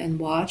read and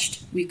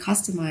watched, we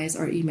customize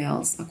our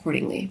emails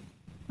accordingly.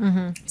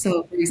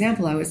 So for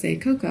example, I would say,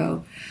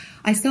 Coco,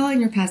 I saw in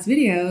your past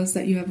videos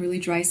that you have really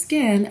dry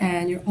skin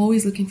and you're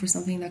always looking for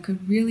something that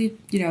could really,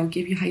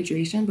 give you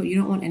hydration, but you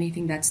don't want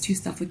anything that's too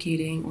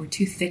suffocating or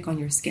too thick on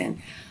your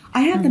skin.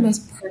 I have the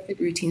most perfect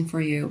routine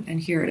for you, and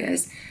here it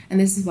is. And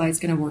this is why it's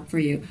going to work for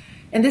you.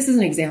 And this is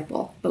an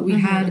example, but we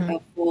had a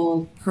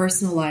full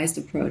personalized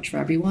approach for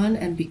everyone.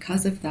 And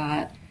because of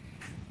that,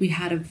 we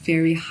had a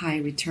very high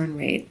return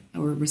rate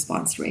or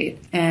response rate.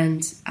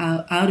 And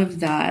out of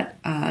that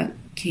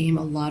came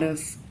a lot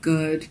of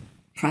good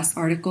press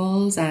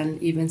articles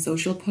and even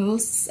social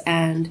posts.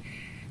 And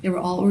they were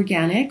all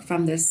organic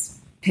from this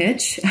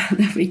pitch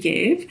that we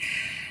gave.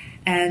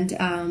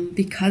 And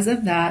because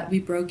of that, we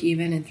broke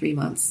even in 3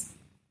 months.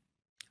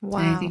 Wow.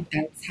 And I think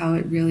that's how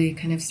it really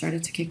kind of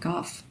started to kick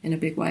off in a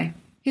big way.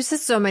 You said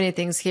so many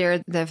things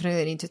here,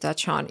 definitely need to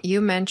touch on.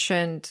 You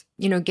mentioned,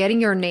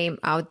 getting your name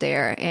out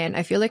there. And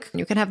I feel like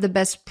you can have the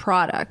best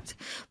product,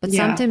 but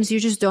sometimes you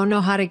just don't know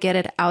how to get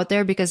it out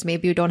there because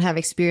maybe you don't have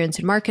experience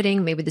in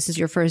marketing. Maybe this is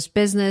your first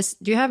business.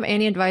 Do you have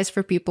any advice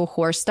for people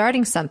who are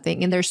starting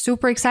something and they're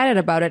super excited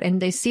about it and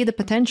they see the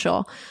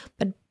potential,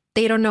 but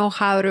they don't know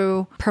how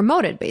to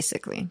promote it,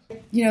 basically?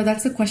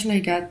 That's the question I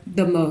get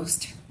the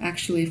most,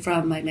 actually,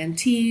 from my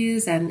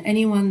mentees and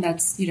anyone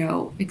that's,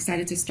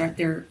 excited to start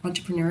their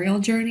entrepreneurial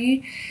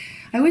journey.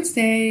 I would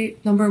say,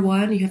 number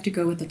one, you have to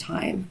go with the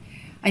time.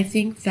 I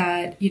think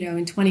that,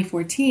 in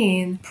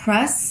 2014,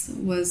 press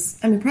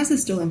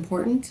is still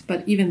important,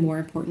 but even more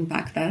important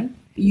back then.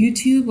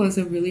 YouTube was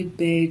a really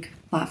big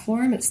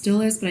platform. It still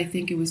is, but I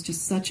think it was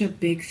just such a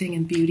big thing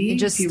in beauty. It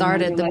just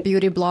started the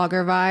beauty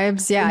blogger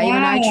vibes. Yeah,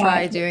 even I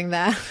tried doing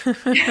that.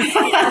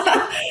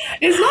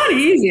 It's not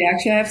easy,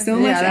 actually. I have so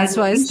much. Yeah, that's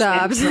why I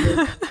stopped.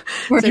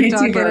 For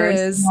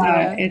YouTubers.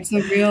 It's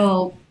a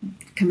real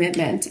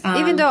commitment.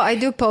 Even though I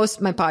do post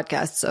my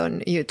podcasts on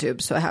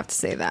YouTube, so I have to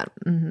say that.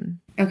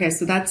 Mm-hmm. Okay,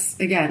 so that's,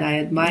 again, I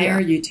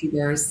admire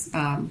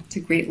YouTubers to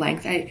great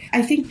length.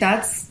 I think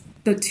that's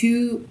the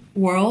two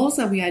worlds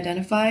that we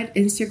identified.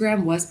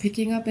 Instagram was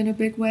picking up in a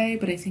big way,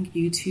 but I think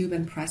YouTube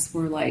and press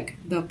were like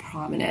the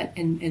prominent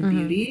in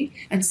beauty.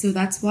 And so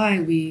that's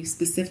why we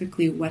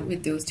specifically went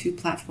with those two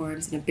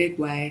platforms in a big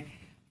way,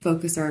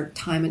 focus our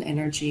time and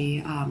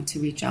energy to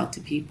reach out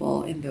to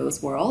people in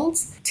those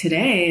worlds.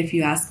 Today, if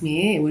you ask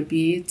me, it would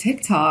be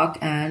TikTok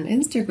and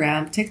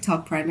Instagram,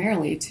 TikTok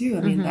primarily too.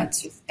 I mean,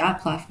 that's just,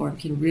 that platform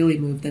can really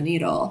move the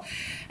needle.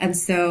 And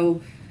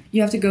so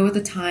you have to go with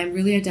the time,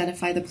 really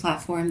identify the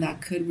platform that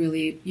could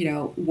really,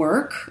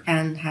 work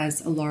and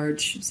has a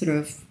large sort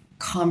of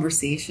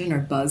conversation or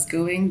buzz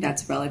going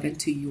that's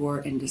relevant to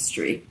your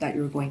industry that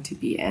you're going to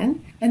be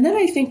in. And then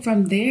I think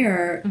from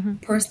there,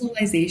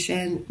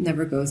 personalization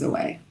never goes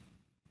away.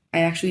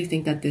 I actually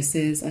think that this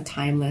is a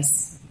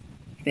timeless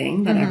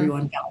thing that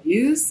everyone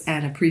values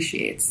and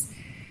appreciates.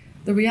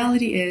 The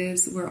reality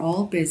is we're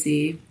all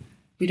busy.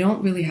 We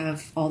don't really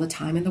have all the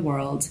time in the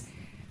world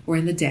or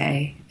in the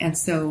day. And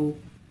so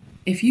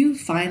if you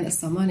find that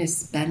someone is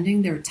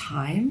spending their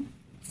time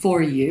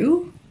for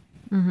you,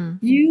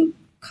 you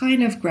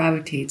kind of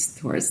gravitates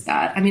towards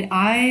that. I mean,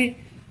 I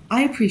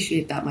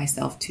appreciate that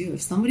myself too.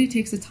 If somebody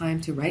takes the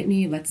time to write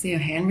me, let's say, a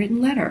handwritten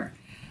letter,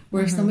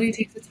 or if somebody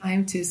takes the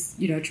time to,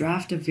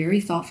 draft a very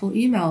thoughtful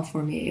email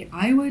for me,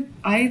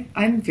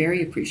 I'm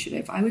very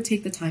appreciative. I would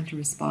take the time to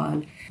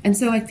respond. And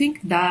so I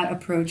think that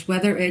approach,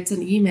 whether it's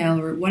an email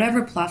or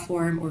whatever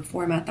platform or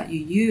format that you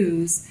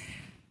use,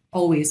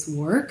 always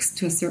works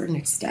to a certain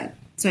extent.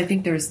 So I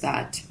think there's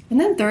that. And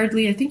then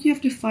thirdly, I think you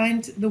have to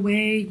find the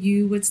way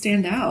you would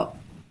stand out,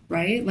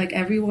 right? Like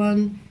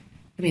everyone,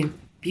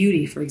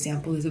 beauty, for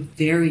example, is a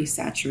very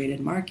saturated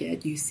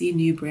market. You see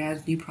new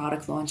brands, new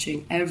products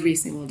launching every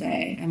single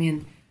day.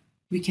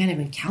 We can't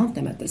even count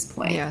them at this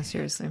point. Yeah,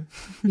 seriously.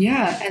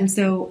 Yeah. And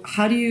so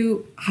how do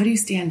you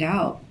stand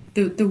out?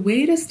 The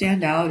way to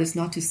stand out is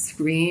not to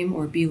scream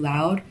or be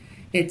loud.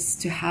 It's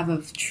to have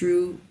a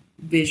true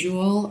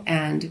visual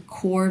and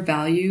core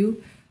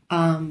value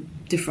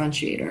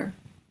differentiator.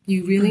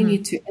 You really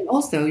need to, and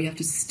also you have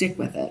to stick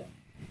with it.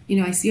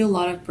 I see a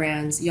lot of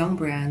brands, young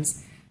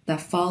brands, that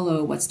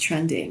follow what's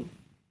trending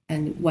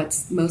and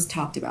what's most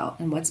talked about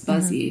and what's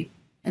buzzy.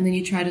 And then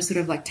you try to sort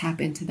of like tap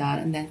into that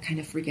and then kind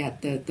of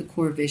forget the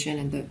core vision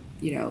and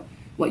the,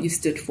 what you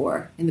stood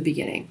for in the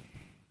beginning.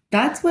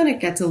 That's when it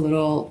gets a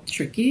little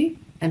tricky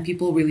and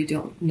people really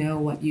don't know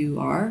what you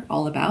are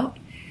all about.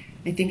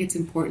 I think it's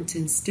important to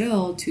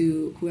instill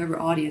to whoever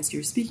audience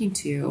you're speaking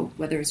to,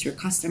 whether it's your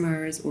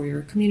customers or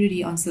your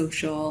community on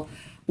social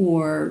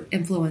or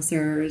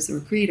influencers or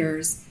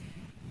creators,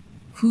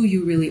 who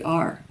you really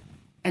are.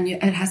 And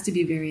it has to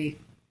be very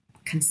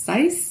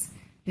concise.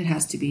 It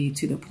has to be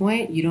to the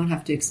point. You don't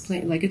have to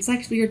explain. Like, it's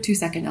actually your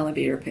 2-second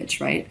elevator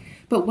pitch, right?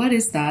 But what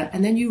is that?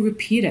 And then you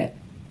repeat it.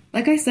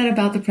 Like I said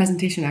about the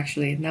presentation,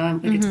 actually, now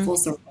I'm like, it's full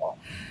circle.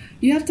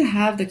 You have to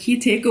have the key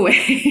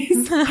takeaways.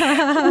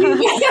 You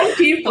want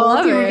people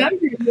to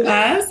remember you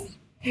as.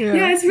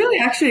 Yeah, it's really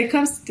actually,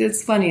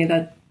 it's funny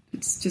that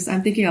it's just,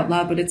 I'm thinking out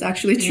loud, but it's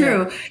actually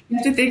true. Yeah. You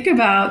have to think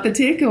about the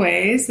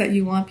takeaways that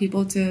you want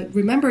people to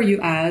remember you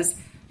as,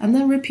 and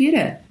then repeat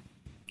it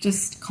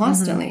just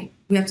constantly.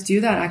 We have to do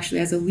that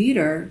actually as a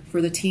leader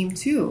for the team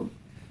too.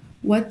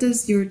 What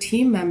does your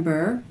team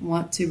member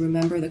want to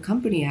remember the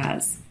company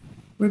as?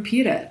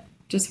 Repeat it.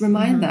 Just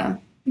remind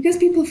them. Because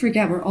people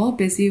forget, we're all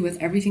busy with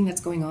everything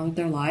that's going on with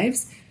their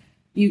lives.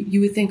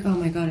 You would think, oh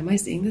my God, am I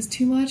saying this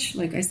too much?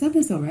 Like, I said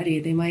this already.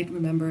 They might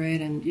remember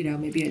it and,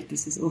 maybe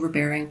this is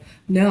overbearing.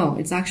 No,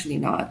 it's actually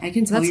not. I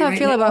can tell you. That's how I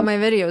feel about my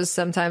videos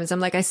sometimes.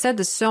 I'm like, I said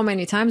this so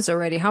many times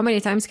already. How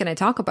many times can I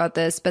talk about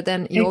this? But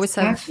then you always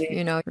have,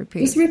 repeat.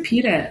 Just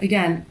repeat it.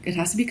 Again, it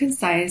has to be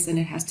concise and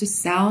it has to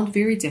sound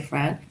very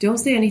different. Don't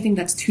say anything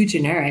that's too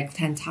generic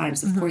 10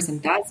 times, of course,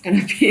 and that's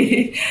going to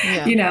be,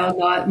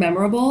 not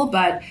memorable.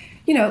 But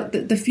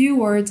the few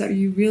words that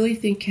you really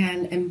think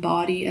can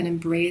embody and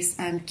embrace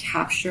and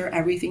capture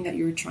everything that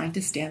you're trying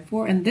to stand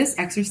for. And this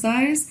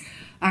exercise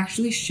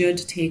actually should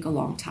take a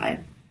long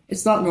time.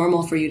 It's not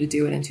normal for you to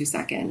do it in 2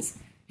 seconds.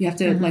 You have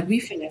to, we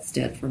finessed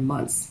it for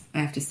months, I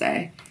have to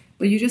say.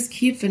 But you just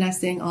keep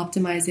finessing,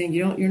 optimizing.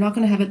 You're not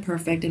going to have it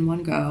perfect in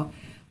one go,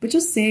 but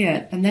just say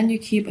it. And then you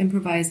keep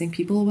improvising.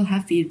 People will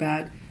have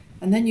feedback.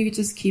 And then you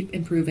just keep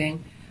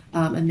improving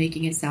and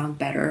making it sound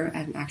better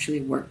and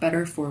actually work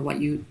better for what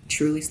you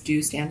truly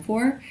do stand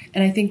for.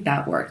 And I think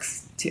that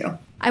works too.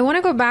 I want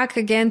to go back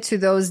again to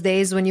those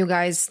days when you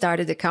guys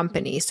started the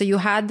company. So you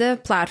had the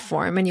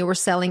platform and you were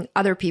selling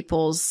other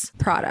people's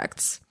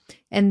products.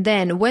 And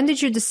then when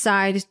did you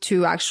decide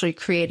to actually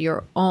create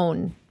your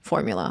own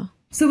formula?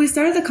 So we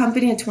started the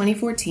company in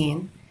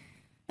 2014.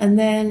 And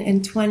then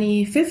in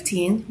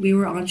 2015, we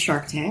were on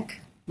Shark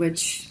Tank,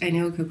 which I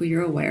know, Coco,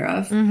 you're aware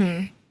of.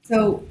 Mm-hmm.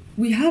 So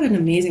we had an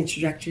amazing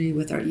trajectory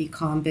with our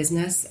e-com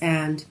business.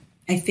 And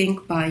I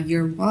think by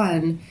year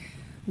one,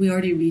 we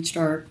already reached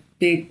our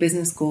big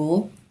business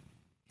goal.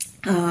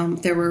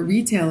 There were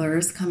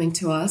retailers coming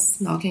to us,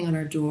 knocking on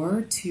our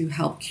door to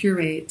help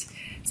curate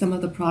some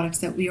of the products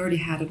that we already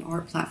had on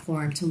our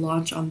platform to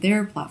launch on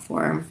their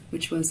platform,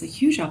 which was a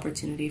huge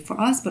opportunity for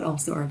us, but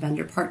also our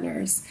vendor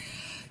partners.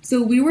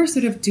 So we were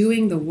sort of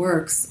doing the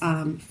works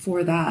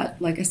for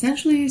that, like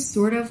essentially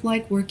sort of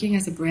like working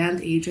as a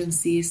brand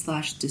agency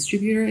 /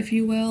 distributor, if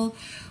you will,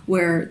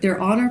 where they're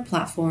on our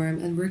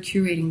platform and we're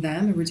curating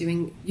them and we're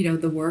doing,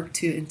 the work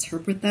to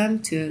interpret them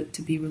to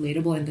be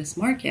relatable in this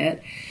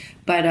market.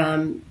 But,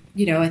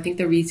 I think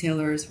the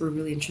retailers were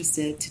really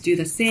interested to do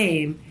the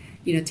same,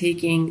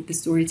 taking the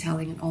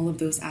storytelling and all of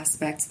those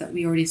aspects that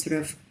we already sort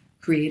of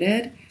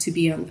created to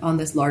be on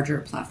this larger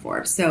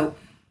platform. So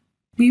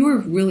we were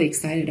really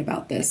excited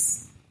about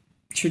this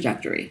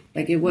trajectory.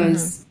 Like it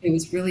was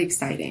really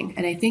exciting.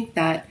 And I think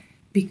that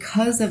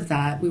because of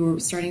that, we were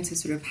starting to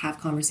sort of have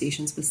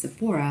conversations with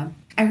Sephora.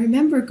 I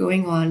remember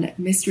going on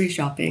mystery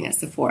shopping at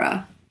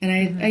Sephora.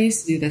 And I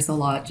used to do this a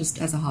lot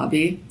just as a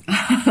hobby,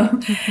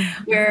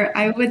 where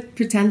I would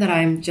pretend that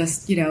I'm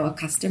just, a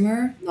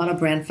customer, not a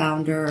brand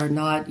founder or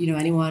not,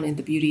 anyone in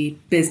the beauty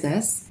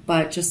business,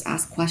 but just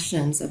ask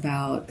questions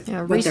about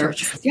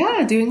research.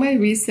 Doing my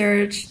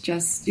research,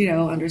 just,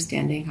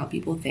 understanding how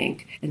people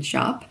think and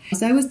shop.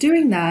 So I was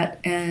doing that,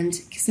 and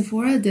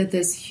Sephora did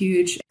this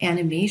huge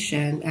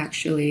animation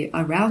actually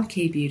around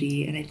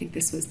K-beauty. And I think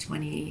this was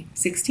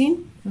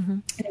 2016.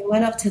 And I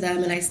went up to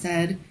them and I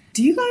said,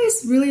 do you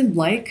guys really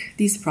like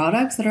these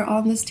products that are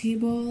on this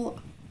table?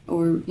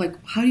 Or like,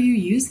 how do you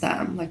use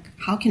them? Like,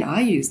 how can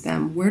I use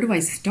them? Where do I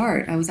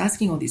start? I was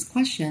asking all these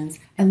questions.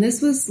 And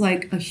this was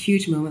like a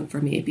huge moment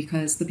for me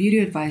because the beauty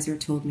advisor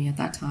told me at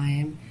that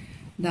time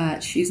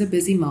that she's a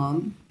busy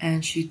mom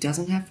and she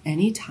doesn't have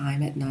any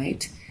time at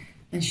night.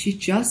 And she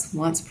just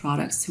wants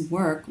products to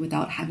work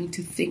without having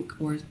to think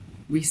or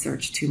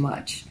research too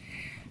much.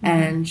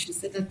 And she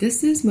said that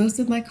this is most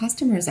of my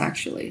customers,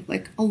 actually.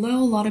 Like, although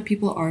a lot of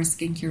people are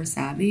skincare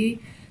savvy,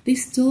 they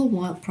still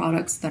want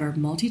products that are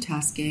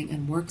multitasking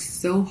and work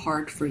so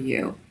hard for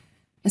you.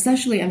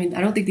 Essentially, I mean, I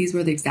don't think these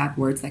were the exact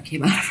words that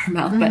came out of her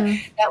mouth, but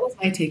that was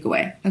my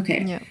takeaway.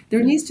 Okay,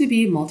 there needs to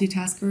be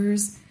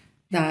multitaskers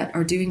that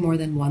are doing more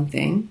than one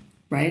thing,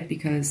 right?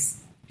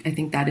 Because I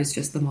think that is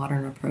just the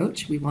modern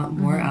approach. We want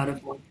more out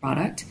of one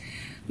product.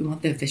 We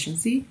want the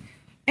efficiency.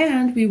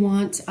 And we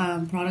want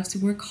products to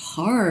work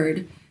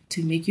hard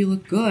to make you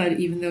look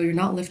good, even though you're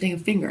not lifting a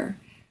finger.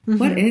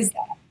 What is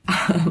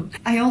that?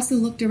 I also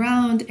looked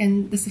around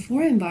in the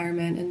Sephora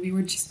environment and we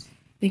were just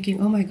thinking,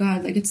 oh my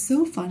God, like it's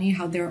so funny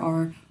how there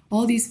are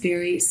all these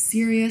very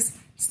serious,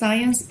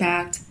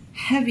 science-backed,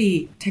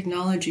 heavy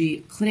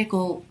technology,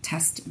 clinical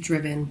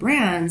test-driven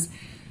brands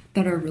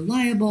that are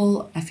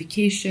reliable,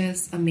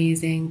 efficacious,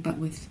 amazing, but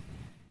with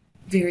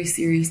very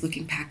serious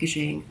looking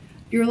packaging.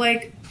 You're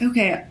like,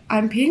 okay,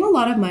 I'm paying a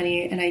lot of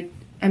money and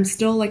I'm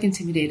still like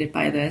intimidated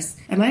by this.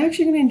 Am I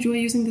actually going to enjoy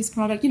using this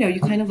product? You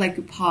kind of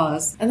like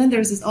pause. And then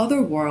there's this other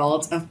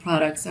world of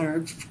products that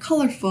are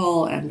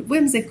colorful and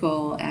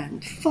whimsical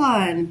and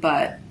fun,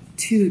 but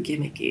too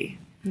gimmicky.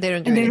 They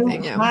don't do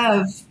anything. They don't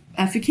have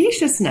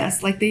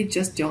efficaciousness. Like they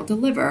just don't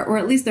deliver, or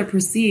at least they're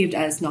perceived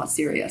as not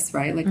serious,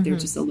 right? Like they're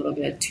just a little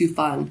bit too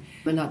fun,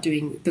 but not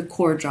doing the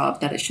core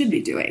job that it should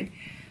be doing.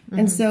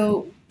 And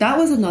so that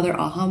was another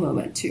aha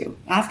moment too.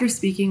 After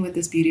speaking with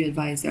this beauty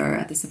advisor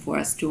at the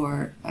Sephora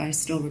store, I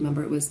still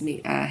remember it was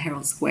me,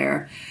 Herald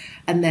Square.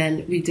 And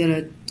then we did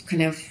a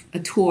kind of a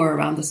tour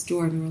around the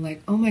store and we were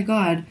like, oh my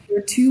God, there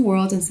are two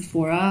worlds in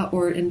Sephora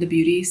or in the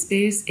beauty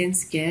space, in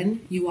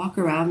skin. You walk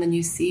around and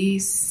you see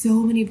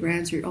so many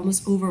brands, you're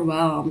almost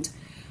overwhelmed,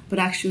 but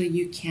actually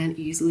you can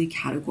easily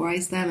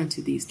categorize them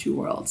into these two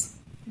worlds.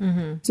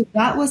 So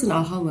that was an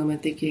aha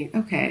moment thinking,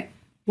 okay,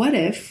 what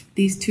if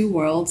these two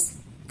worlds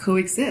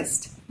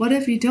coexist? What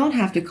if you don't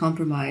have to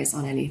compromise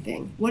on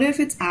anything? What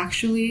if it's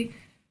actually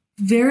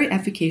very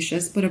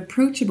efficacious, but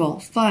approachable,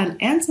 fun,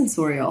 and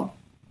sensorial?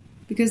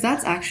 Because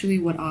that's actually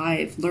what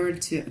I've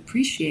learned to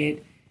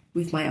appreciate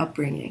with my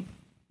upbringing.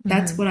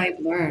 That's what I've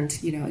learned.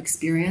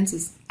 Experience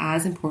is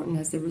as important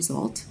as the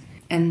result.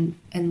 And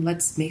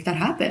let's make that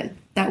happen.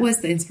 That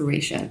was the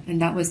inspiration.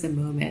 And that was the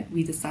moment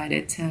we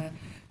decided to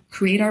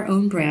create our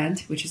own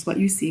brand, which is what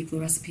you see, Flow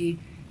Recipe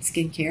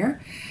Skincare.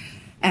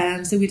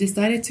 And so we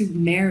decided to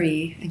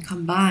marry and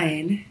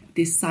combine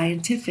these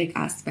scientific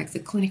aspects, the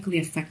clinically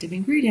effective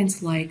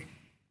ingredients like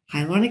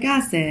hyaluronic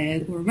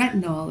acid or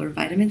retinol or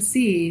vitamin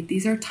C.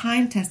 These are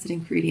time-tested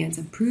ingredients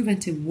and proven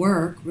to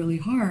work really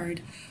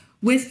hard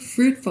with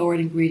fruit-forward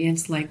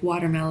ingredients like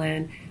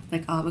watermelon,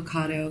 like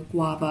avocado,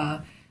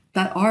 guava,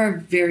 that are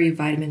very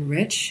vitamin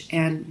rich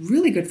and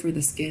really good for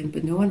the skin,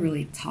 but no one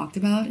really talked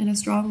about in a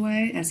strong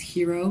way as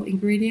hero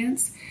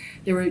ingredients.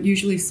 They were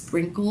usually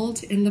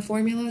sprinkled in the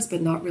formulas,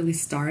 but not really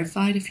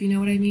starified, if you know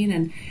what I mean.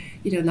 And,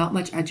 not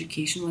much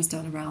education was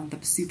done around the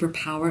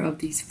superpower of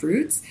these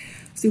fruits.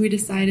 So we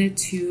decided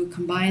to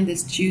combine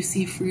this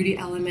juicy, fruity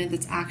element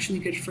that's actually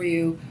good for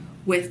you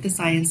with the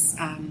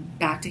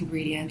science-backed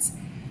ingredients,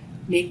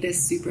 make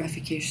this super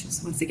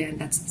efficacious. Once again,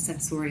 that's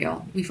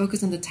sensorial. We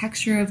focus on the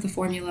texture of the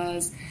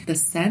formulas, the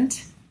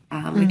scent,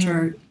 which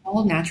are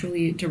all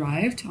naturally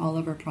derived. All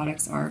of our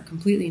products are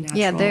completely natural.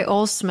 Yeah, they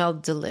all smell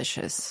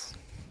delicious.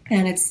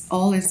 And it's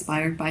all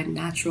inspired by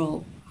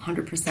natural,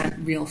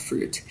 100% real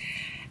fruit.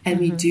 And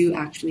we do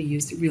actually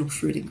use real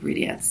fruit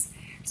ingredients.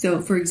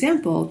 So, for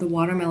example, the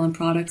watermelon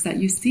products that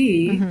you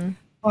see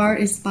are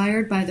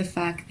inspired by the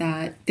fact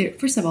that,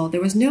 first of all,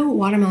 there was no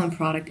watermelon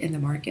product in the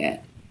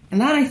market. And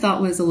that I thought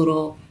was a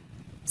little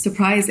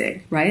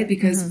surprising, right?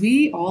 Because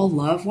we all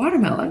love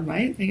watermelon,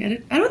 right?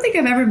 I don't think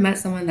I've ever met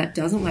someone that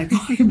doesn't like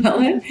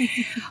watermelon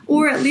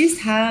or at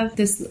least have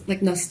this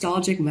like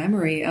nostalgic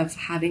memory of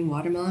having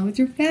watermelon with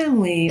your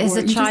family. As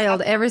a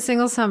child, every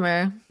single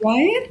summer.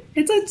 Right?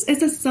 It's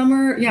a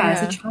summer,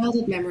 it's a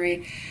childhood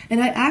memory. And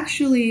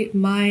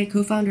my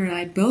co-founder and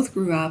I both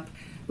grew up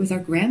with our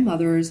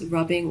grandmothers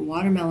rubbing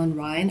watermelon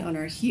rind on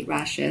our heat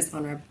rashes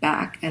on our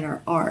back and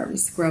our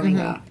arms growing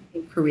up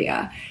in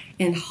Korea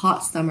in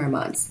hot summer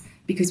months,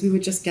 because we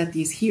would just get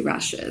these heat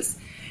rashes.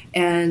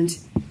 And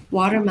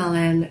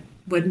watermelon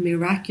would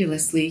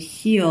miraculously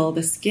heal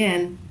the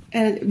skin.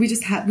 And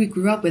we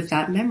grew up with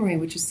that memory,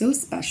 which is so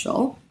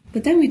special.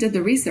 But then we did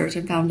the research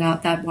and found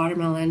out that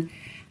watermelon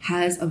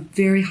has a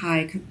very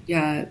high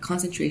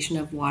concentration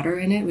of water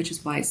in it, which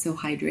is why it's so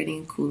hydrating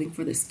and cooling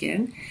for the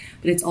skin.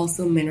 But it's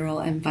also mineral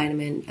and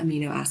vitamin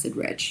amino acid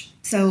rich.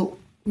 So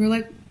we're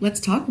like, let's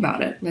talk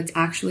about it. Let's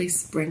actually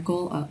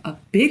sprinkle a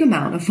big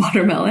amount of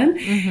watermelon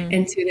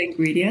into the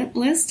ingredient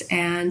list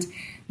and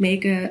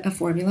make a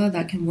formula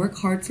that can work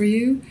hard for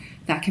you,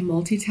 that can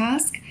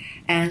multitask,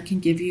 and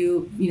can give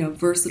you,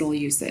 versatile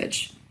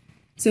usage.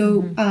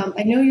 So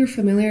I know you're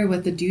familiar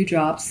with the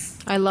Dewdrops.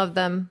 I love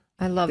them.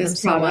 I love them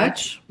so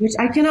much. Which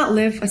I cannot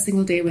live a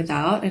single day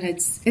without, and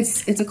it's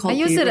a cult I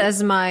use favorite. it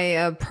as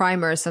my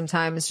primer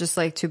sometimes, just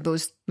like to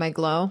boost my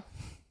glow.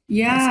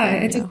 Yeah,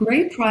 it's a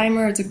great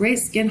primer. It's a great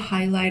skin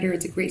highlighter.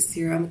 It's a great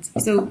serum.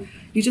 So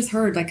you just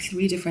heard like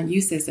 3 different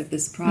uses of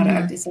this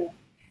product. It's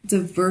a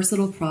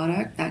versatile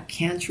product that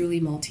can truly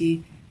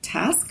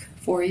multitask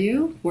for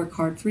you, work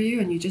hard for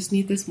you, and you just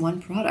need this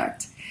one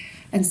product.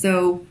 And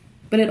so,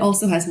 but it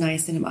also has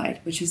niacinamide,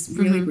 which is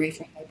really great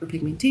for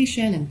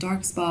hyperpigmentation and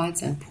dark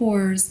spots and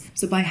pores.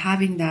 So by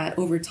having that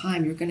over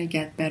time, you're going to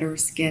get better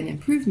skin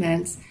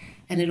improvements,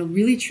 and it'll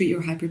really treat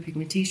your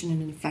hyperpigmentation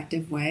in an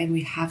effective way. And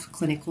we have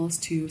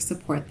clinicals to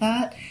support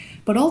that.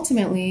 But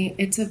ultimately,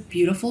 it's a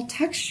beautiful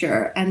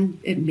texture and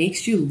it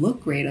makes you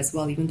look great as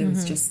well, even though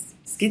it's just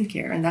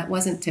skincare. And that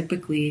wasn't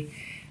typically,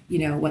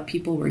 what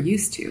people were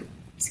used to.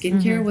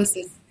 Skincare was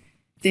this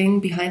thing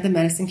behind the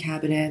medicine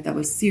cabinet that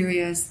was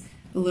serious,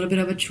 a little bit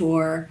of a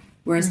chore,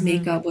 whereas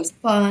makeup was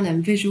fun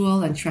and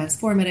visual and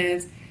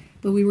transformative.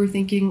 But we were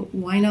thinking,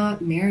 why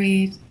not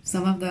marry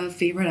some of the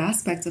favorite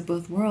aspects of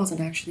both worlds and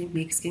actually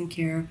make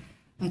skincare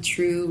a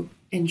true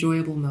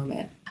enjoyable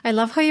moment? I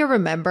love how you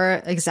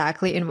remember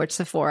exactly in which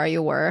Sephora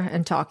you were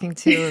and talking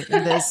to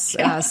this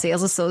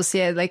sales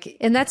associate.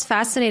 And that's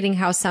fascinating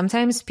how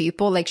sometimes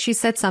people, she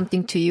said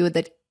something to you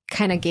that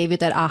kind of gave you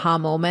that aha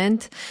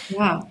moment.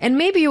 Yeah. And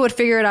maybe you would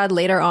figure it out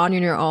later on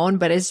your own,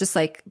 but it's just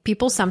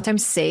people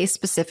sometimes say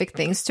specific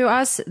things to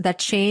us that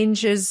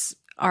changes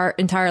our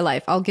entire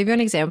life. I'll give you an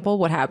example.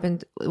 What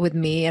happened with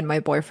me and my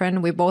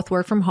boyfriend. We both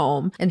work from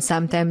home, and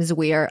sometimes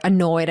we are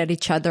annoyed at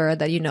each other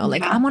that,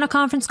 I'm on a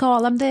conference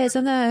call, I'm this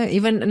and that.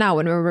 Even now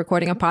when we're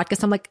recording a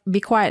podcast, I'm like, be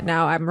quiet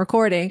now, I'm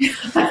recording.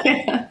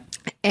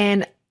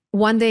 And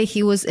one day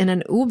he was in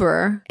an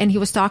Uber and he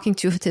was talking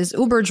to his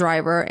Uber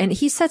driver, and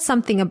he said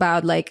something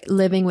about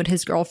living with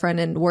his girlfriend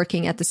and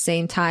working at the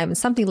same time and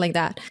something like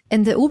that.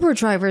 And the Uber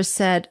driver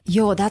said,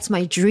 yo, that's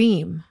my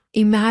dream.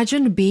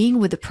 Imagine being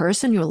with the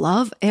person you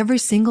love every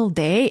single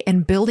day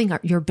and building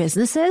your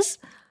businesses.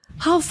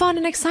 How fun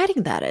and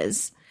exciting that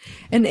is.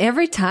 And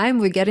every time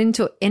we get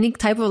into any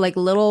type of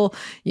little,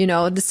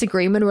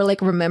 disagreement, we're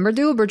like, remember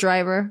the Uber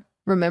driver.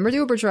 Remember the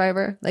Uber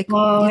driver. I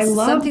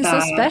love something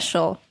that. so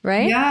special,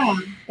 right? Yeah.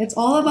 It's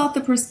all about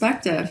the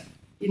perspective.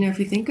 If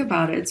you think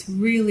about it,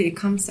 it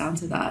comes down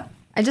to that.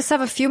 I just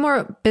have a few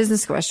more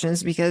business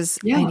questions because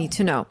I need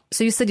to know.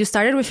 So you said you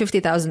started with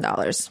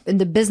 $50,000. In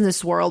the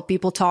business world,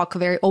 people talk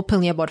very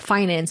openly about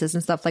finances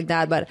and stuff like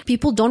that, but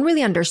people don't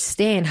really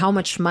understand how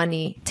much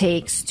money it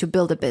takes to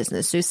build a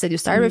business. So you said you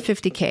started with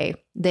 50K,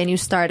 then you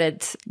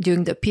started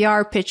doing the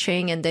PR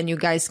pitching, and then you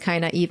guys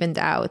kind of evened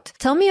out.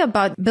 Tell me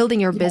about building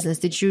your business.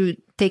 Did you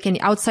take any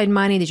outside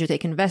money? Did you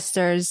take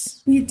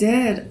investors? We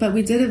did, but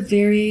we did it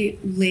very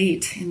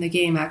late in the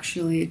game,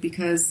 actually,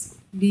 because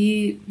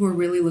we were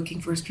really looking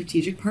for a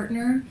strategic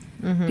partner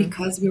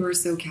because we were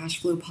so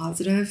cash flow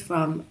positive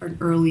from an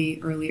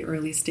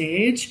early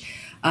stage.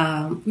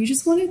 We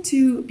just wanted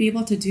to be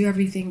able to do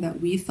everything that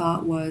we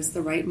thought was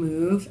the right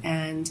move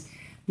and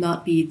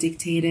not be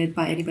dictated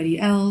by anybody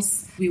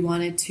else. We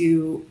wanted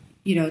to,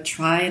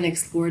 try and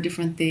explore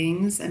different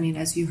things. I mean,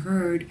 as you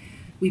heard,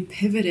 we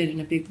pivoted in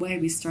a big way.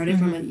 We started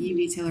from an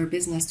e-retailer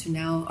business to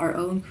now our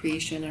own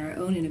creation and our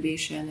own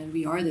innovation. And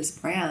we are this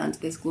brand,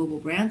 this global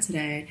brand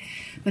today.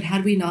 But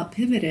had we not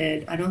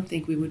pivoted, I don't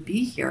think we would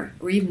be here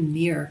or even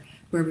near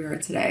where we are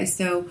today.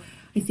 So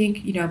I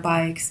think,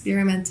 by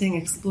experimenting,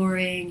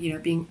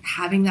 exploring,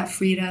 having that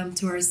freedom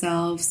to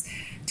ourselves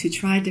to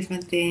try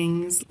different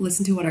things,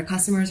 listen to what our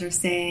customers are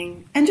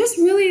saying, and just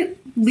really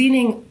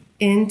leaning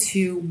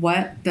into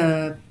what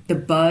the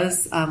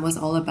buzz was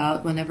all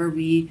about whenever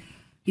we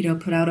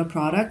put out a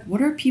product.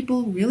 What are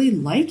people really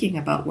liking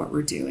about what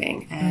we're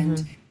doing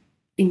and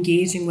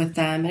engaging with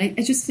them? And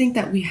I just think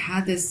that we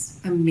had this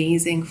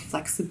amazing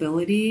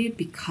flexibility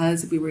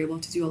because we were able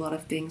to do a lot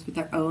of things with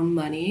our own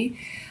money.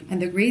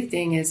 And the great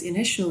thing is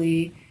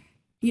initially,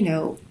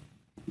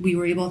 we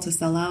were able to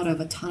sell out of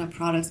a ton of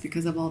products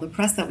because of all the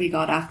press that we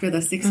got after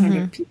the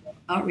 600 people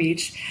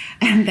outreach.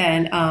 And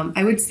then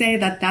I would say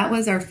that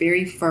was our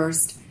very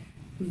first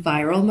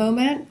viral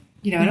moment.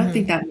 I don't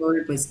think that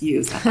word was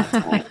used at that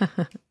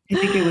time. I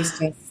think it was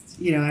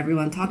just,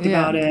 everyone talked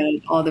about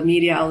it. All the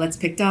media outlets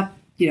picked up,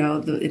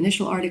 the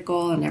initial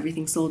article and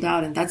everything sold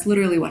out. And that's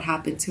literally what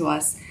happened to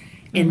us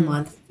in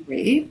month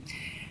 3.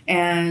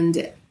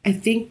 And I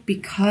think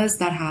because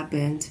that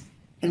happened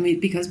and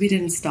because we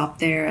didn't stop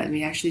there and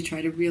we actually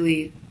tried to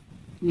really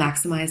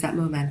maximize that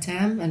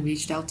momentum and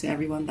reached out to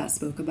everyone that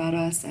spoke about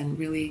us and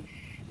really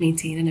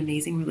maintain an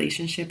amazing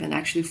relationship and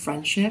actually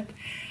friendship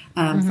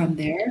from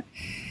there,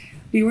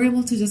 we were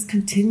able to just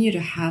continue to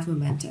have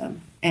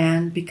momentum.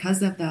 And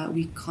because of that,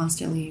 we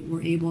constantly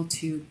were able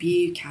to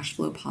be cash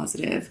flow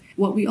positive.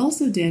 What we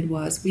also did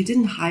was we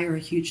didn't hire a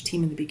huge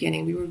team in the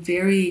beginning. We were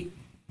very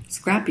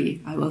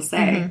scrappy, I will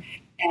say.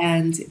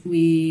 And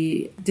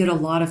we did a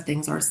lot of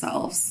things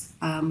ourselves.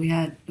 We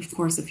had, of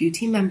course, a few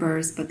team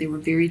members, but they were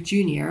very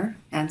junior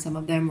and some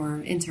of them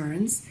were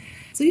interns.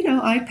 So,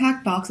 I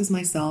packed boxes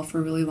myself for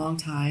a really long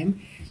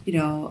time.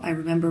 I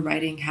remember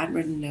writing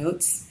handwritten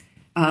notes,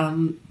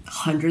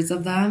 hundreds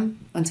of them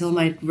until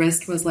my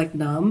wrist was like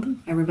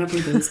numb. I remember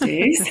those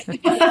days. And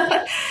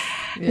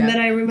then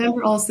I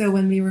remember also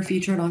when we were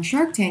featured on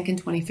Shark Tank in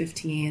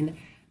 2015,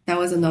 that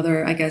was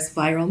another, I guess,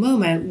 viral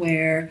moment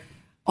where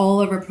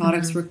all of our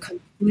products were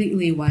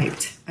completely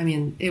wiped. I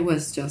mean, it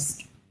was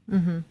just,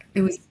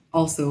 it was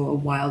also a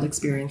wild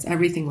experience.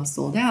 Everything was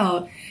sold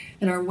out.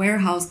 And our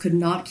warehouse could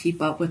not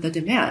keep up with the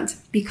demand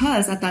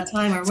because at that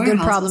time our warehouse good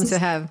problem to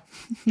have.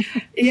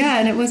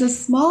 And it was a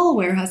small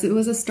warehouse. It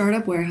was a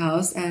startup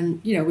warehouse, and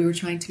we were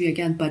trying to be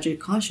again budget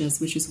conscious,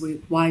 which is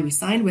why we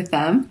signed with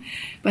them.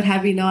 But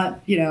had we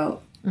not,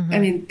 I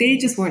mean, they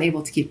just weren't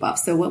able to keep up.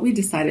 So what we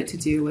decided to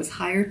do was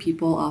hire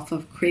people off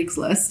of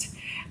Craigslist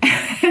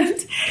and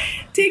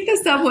take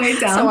the subway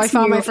down. So I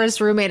found my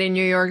first roommate in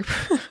New York.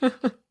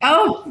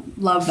 Oh,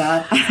 love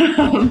that.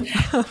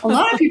 A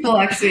lot of people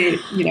actually,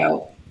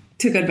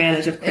 took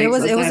advantage of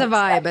Craigslist. It was a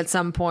vibe at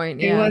some point.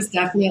 It was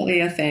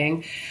definitely a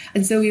thing.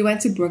 And so we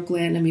went to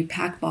Brooklyn and we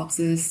packed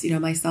boxes,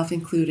 myself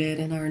included,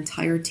 and our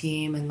entire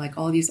team and like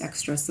all these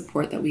extra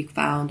support that we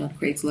found on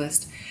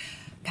Craigslist,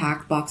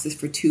 packed boxes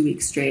for 2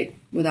 weeks straight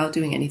without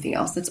doing anything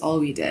else. That's all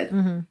we did.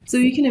 So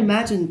you can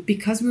imagine,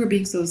 because we were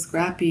being so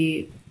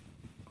scrappy,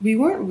 we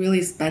weren't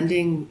really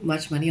spending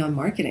much money on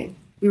marketing.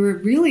 We were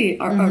really,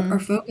 our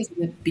focus in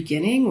the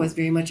beginning was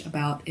very much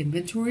about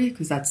inventory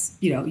because that's,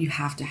 you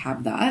have to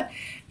have that.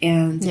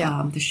 And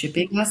the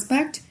shipping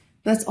aspect,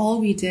 that's all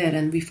we did.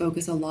 And we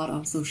focused a lot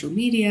on social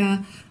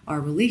media,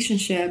 our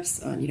relationships,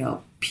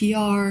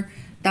 PR.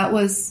 That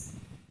was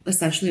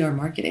essentially our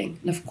marketing.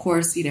 And of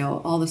course,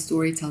 all the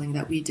storytelling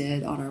that we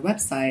did on our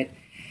website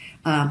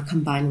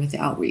combined with the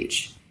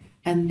outreach.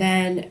 And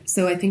then,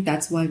 so I think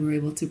that's why we were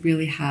able to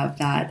really have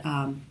that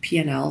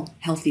P&L,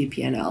 healthy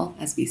P&L,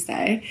 as we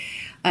say.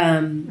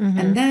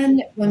 And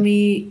then when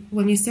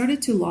we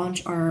started to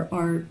launch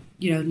our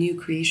new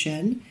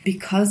creation,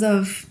 because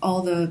of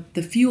all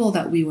the fuel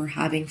that we were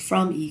having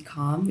from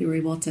e-com, we were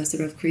able to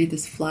sort of create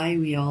this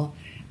flywheel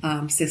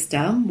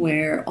system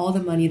where all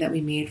the money that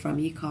we made from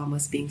e-com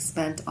was being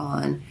spent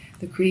on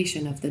the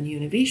creation of the new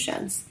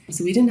innovations.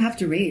 So we didn't have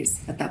to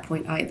raise at that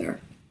point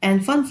either.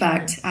 And fun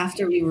fact,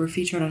 after we were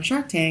featured on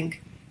Shark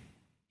Tank,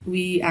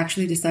 we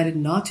actually decided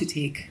not to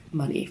take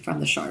money from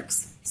the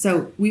sharks.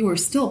 So we were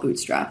still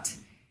bootstrapped.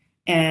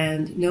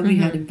 and nobody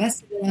had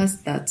invested in us.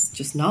 That's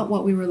just not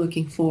what we were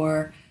looking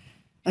for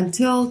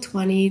until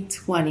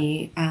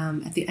 2020.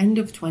 At the end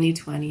of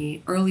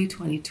 2020, early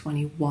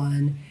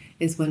 2021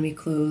 is when we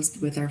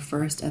closed with our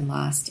first and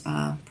last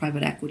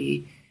private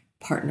equity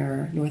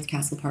partner, North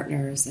Castle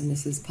Partners. And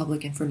this is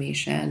public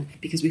information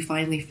because we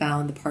finally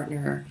found the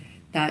partner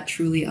that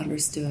truly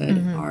understood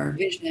our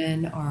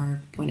vision,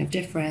 our point of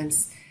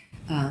difference,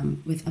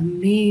 with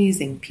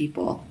amazing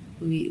people.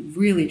 We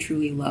really,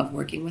 truly love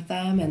working with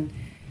them. And,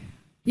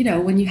 you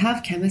know, when you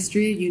have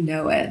chemistry, you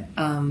know it.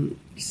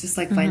 It's just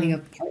like finding a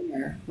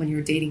partner when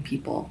you're dating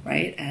people,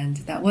 right? And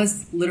that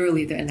was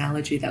literally the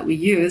analogy that we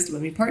used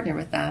when we partner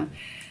with them.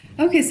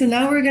 Okay, so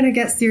now we're going to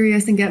get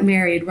serious and get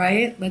married,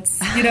 right?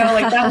 Let's, you know,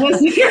 like that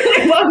was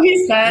really what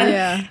we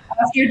said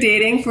after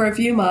dating for a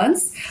few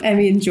months. And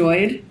we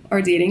enjoyed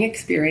our dating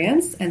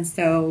experience. And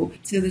so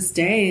to this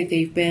day,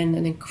 they've been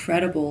an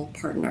incredible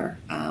partner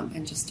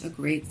and just a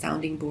great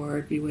sounding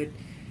board. We would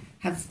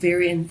have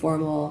very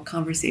informal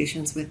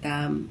conversations with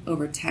them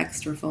over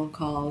text or phone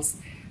calls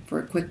for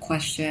a quick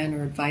question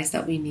or advice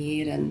that we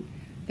need. And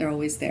they're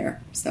always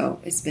there. So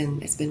it's been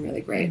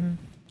really great.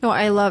 No,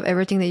 I love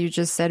everything that you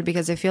just said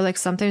because I feel like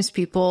sometimes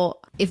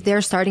people, if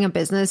they're starting a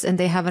business and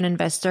they have an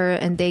investor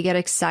and they get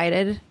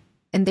excited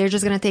and they're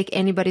just going to take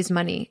anybody's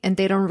money and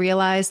they don't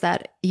realize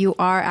that you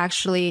are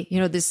actually, you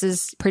know, this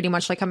is pretty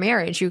much like a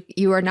marriage.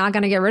 You are not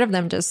going to get rid of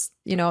them just,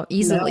 you know,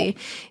 easily.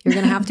 No. You're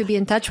going to have to be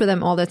in touch with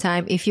them all the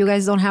time. If you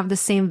guys don't have the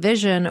same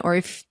vision or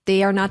if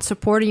they are not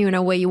supporting you in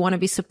a way you want to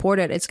be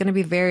supported, it's going to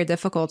be very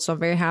difficult. So I'm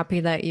very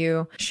happy that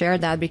you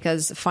shared that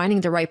because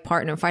finding the right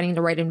partner, finding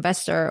the right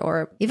investor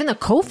or even a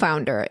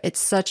co-founder, it's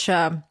such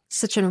an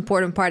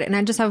important part. And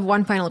I just have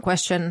one final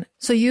question.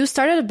 So you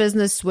started a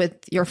business with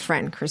your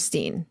friend,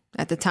 Christine.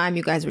 At the time,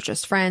 you guys were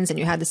just friends and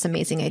you had this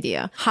amazing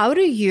idea. How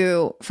do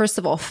you, first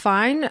of all,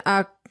 find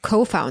a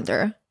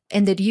co-founder?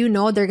 And did you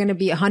know they're going to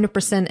be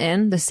 100%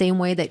 in the same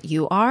way that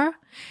you are?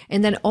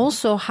 And then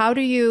also, how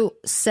do you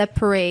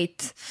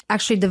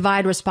actually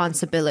divide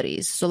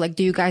responsibilities? So like,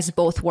 do you guys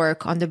both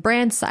work on the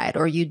brand side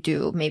or you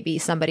do? Maybe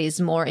somebody's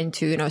more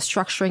into, you know,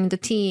 structuring the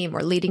team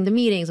or leading the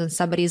meetings and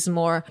somebody's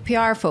more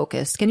PR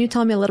focused. Can you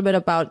tell me a little bit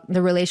about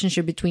the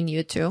relationship between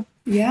you two?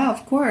 Yeah,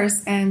 of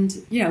course. And,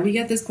 you know, we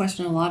get this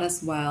question a lot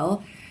as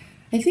well.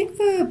 I think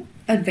the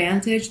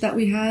advantage that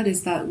we had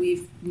is that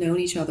we've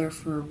known each other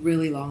for a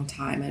really long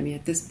time. I mean,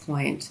 at this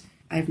point,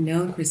 I've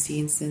known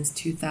Christine since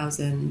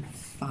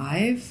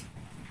 2005.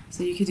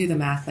 So you could do the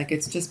math, like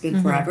it's just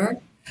been forever.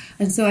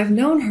 And so I've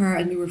known her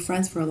and we were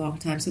friends for a long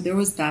time. So there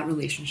was that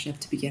relationship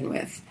to begin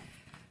with.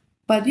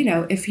 But, you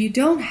know, if you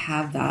don't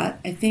have that,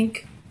 I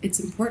think it's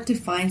important to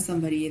find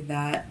somebody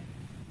that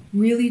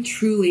really,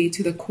 truly,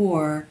 to the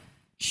core,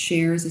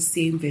 shares the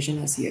same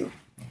vision as you.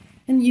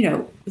 And, you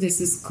know, this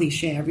is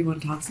cliche.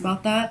 Everyone talks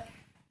about that.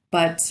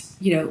 But,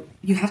 you know,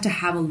 you have to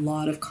have a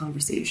lot of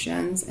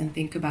conversations and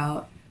think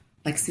about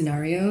like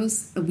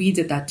scenarios. We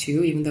did that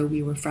too, even though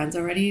we were friends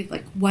already.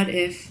 Like, what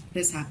if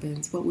this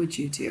happens? What would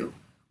you do?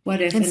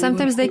 What if? And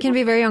sometimes they can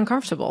be very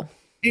uncomfortable.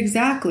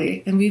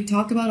 Exactly. And we've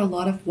talked about a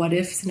lot of what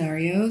if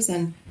scenarios.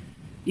 And,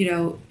 you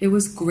know, it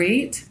was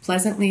great,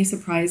 pleasantly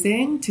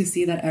surprising to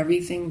see that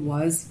everything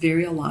was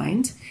very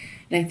aligned.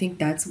 And I think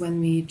that's when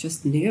we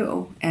just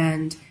knew.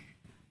 And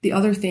the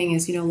other thing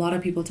is, you know, a lot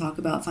of people talk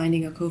about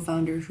finding a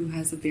co-founder who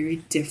has a very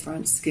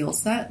different skill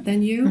set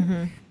than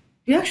you.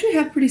 We actually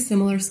have pretty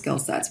similar skill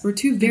sets. We're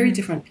two very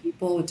different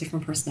people with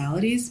different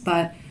personalities,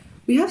 but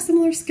we have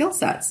similar skill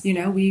sets. You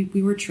know, we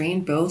were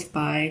trained both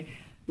by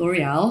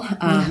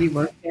L'Oreal. We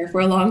worked there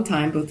for a long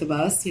time, both of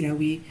us. You know,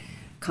 we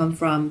come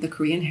from the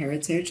Korean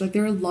heritage. Like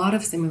there are a lot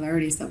of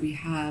similarities that we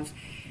have.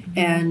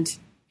 And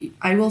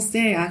I will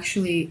say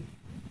actually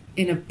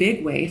in a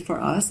big way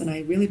for us, and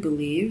I really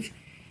believe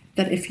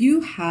that if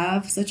you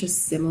have such a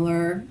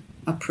similar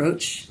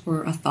approach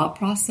or a thought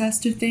process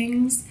to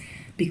things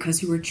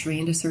because you were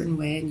trained a certain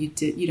way and you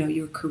did, you know,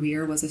 your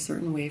career was a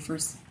certain way for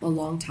a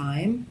long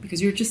time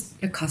because you're just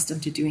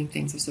accustomed to doing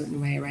things a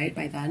certain way, right?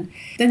 By then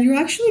you're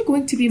actually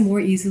going to be more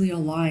easily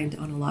aligned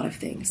on a lot of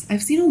things.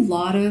 I've seen a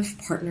lot of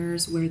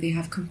partners where they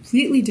have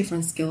completely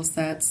different skill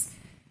sets.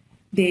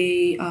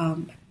 They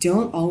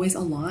don't always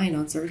align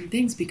on certain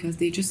things because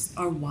they just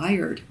are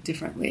wired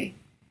differently.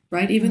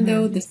 Right? Even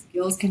though the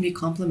skills can be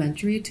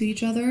complementary to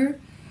each other,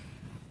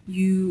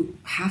 you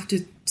have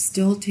to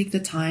still take the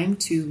time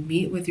to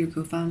meet with your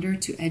co-founder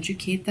to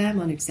educate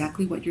them on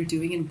exactly what you're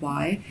doing and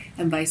why,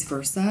 and vice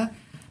versa.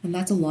 And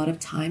that's a lot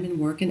of time and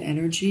work and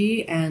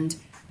energy. And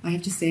I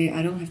have to say,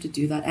 I don't have to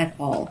do that at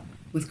all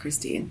with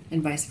Christine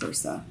and vice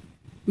versa.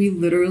 We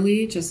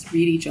literally just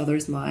read each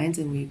other's minds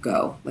and we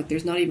go. Like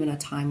there's not even a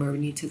time where we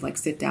need to like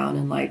sit down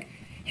and like,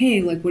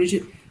 hey, like what did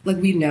you... Like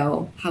we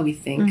know how we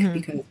think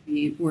because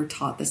we were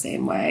taught the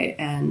same way.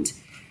 And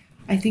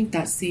I think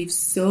that saves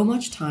so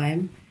much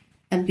time.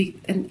 And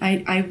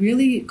I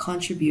really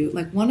contribute,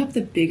 like one of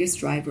the biggest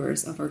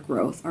drivers of our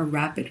growth, our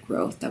rapid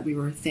growth that we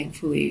were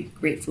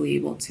gratefully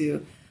able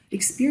to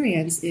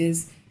experience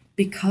is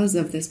because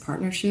of this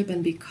partnership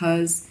and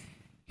because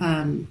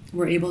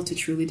we're able to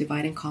truly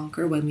divide and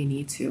conquer when we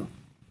need to.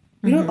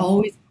 We don't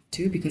always have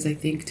to, because I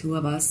think two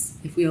of us,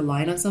 if we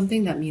align on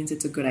something, that means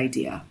it's a good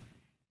idea,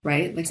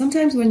 right? Like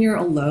sometimes when you're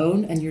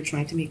alone and you're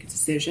trying to make a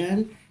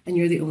decision and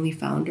you're the only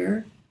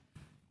founder,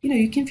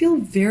 you can feel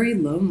very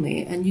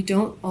lonely and you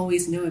don't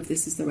always know if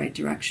this is the right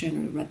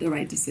direction or the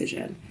right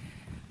decision,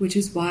 which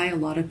is why a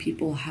lot of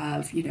people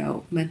have,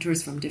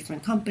 mentors from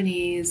different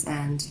companies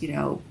and,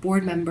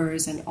 board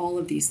members and all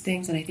of these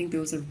things. And I think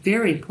those are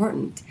very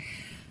important.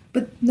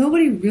 But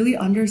nobody really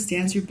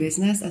understands your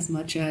business as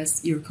much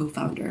as your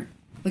co-founder.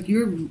 Like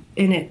you're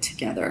in it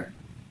together.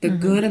 The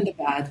good and the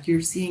bad,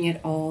 you're seeing it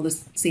all the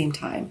same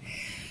time.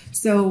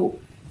 So,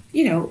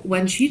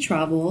 when she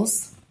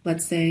travels,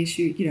 let's say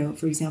she,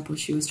 for example,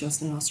 she was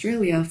just in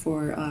Australia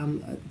for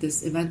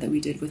this event that we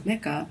did with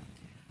Mika.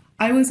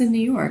 I was in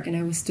New York and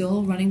I was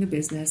still running the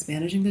business,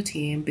 managing the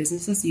team,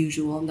 business as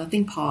usual,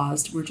 nothing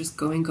paused. We're just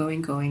going.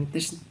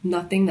 There's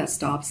nothing that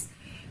stops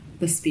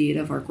the speed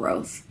of our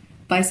growth.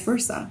 Vice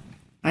versa.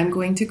 I'm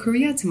going to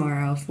Korea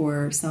tomorrow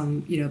for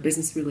some,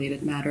 business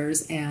related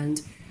matters.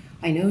 And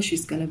I know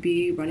she's going to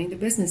be running the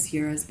business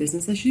here as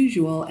business as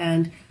usual.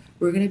 And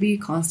we're going to be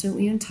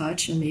constantly in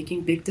touch and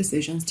making big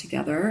decisions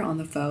together on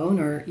the phone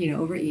or,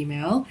 over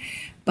email.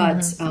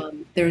 But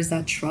there's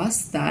that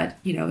trust that,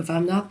 if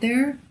I'm not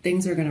there,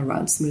 things are going to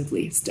run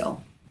smoothly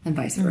still and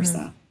vice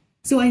versa.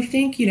 So I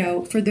think,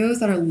 for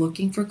those that are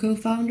looking for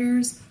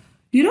co-founders,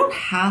 you don't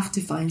have to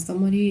find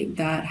somebody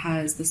that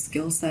has the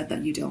skill set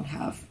that you don't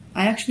have.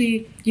 I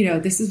actually,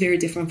 this is very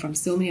different from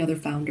so many other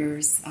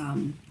founders'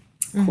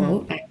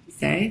 quote, I have to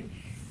say,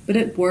 but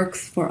it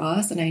works for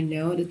us. And I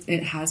know that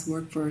it has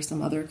worked for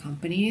some other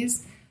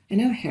companies. I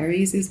know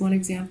Harry's is one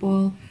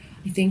example.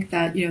 I think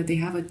that, they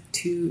have a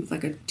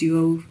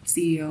duo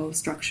CEO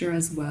structure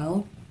as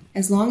well.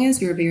 As long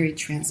as you're very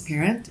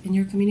transparent in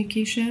your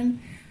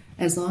communication,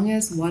 as long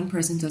as one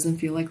person doesn't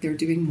feel like they're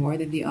doing more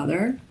than the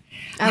other.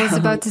 I was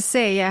about to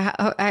say, yeah,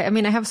 I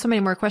mean, I have so many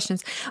more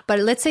questions, but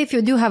let's say if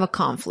you do have a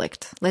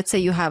conflict, let's say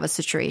you have a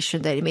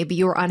situation that maybe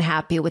you're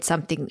unhappy with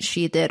something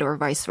she did or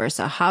vice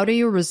versa. How do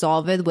you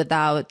resolve it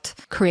without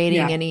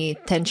creating any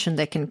tension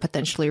that can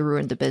potentially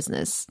ruin the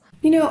business?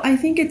 I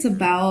think it's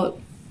about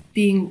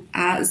being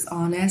as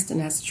honest and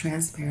as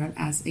transparent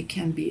as it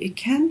can be. It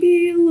can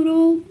be a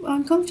little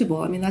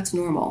uncomfortable. I mean, that's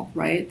normal,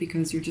 right?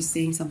 Because you're just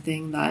saying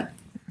something that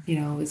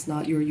it's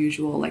not your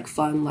usual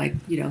fun,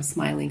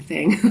 smiling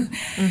thing.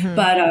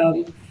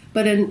 But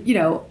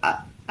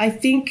I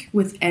think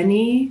with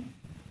anybody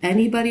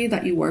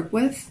that you work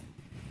with,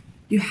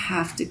 you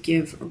have to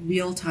give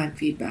real-time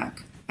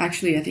feedback.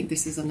 Actually, I think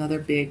this is another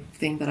big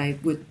thing that I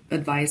would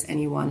advise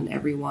anyone and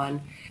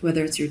everyone,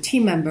 whether it's your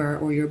team member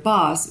or your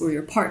boss or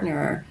your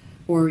partner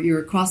or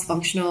your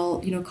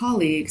cross-functional,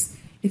 colleagues.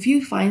 If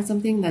you find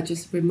something that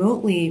just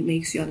remotely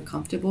makes you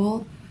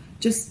uncomfortable,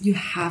 you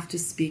have to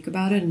speak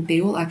about it, and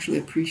they will actually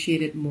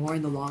appreciate it more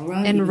in the long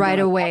run. And right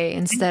away,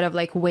 instead of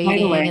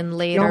waiting and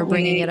later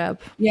bringing it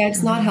up. Yeah,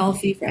 it's not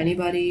healthy for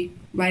anybody.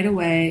 Right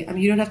away. I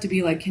mean, you don't have to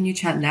be can you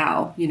chat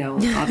now?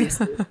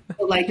 Obviously.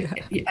 But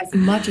as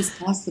much as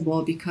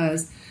possible,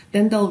 because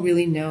then they'll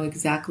really know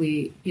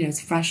exactly, it's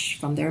fresh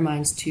from their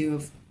minds too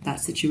of that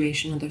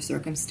situation or their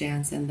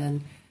circumstance, and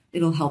then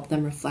it'll help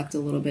them reflect a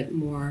little bit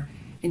more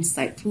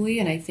insightfully.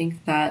 And I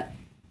think that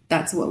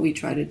that's what we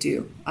try to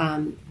do.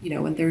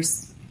 When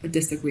there's a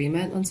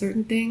disagreement on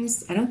certain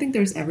things, I don't think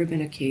there's ever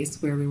been a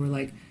case where we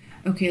were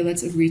okay,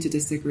 let's agree to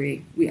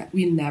disagree.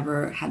 We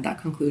never had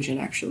that conclusion,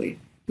 actually.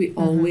 We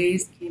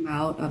always came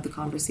out of the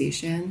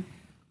conversation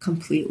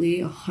completely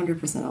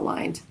 100%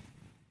 aligned.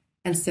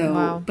 And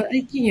so, but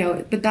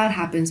that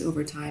happens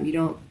over time.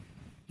 You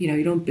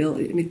don't build,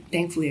 I mean,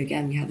 thankfully,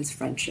 again, we had this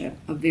friendship,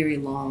 a very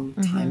long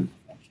time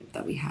friendship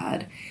that we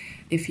had.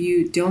 If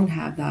you don't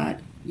have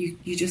that,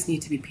 you just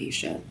need to be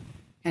patient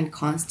and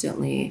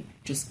constantly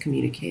just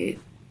communicate.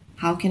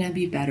 How can I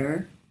be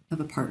better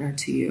of a partner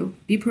to you?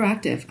 Be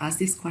proactive. Ask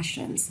these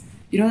questions.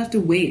 You don't have to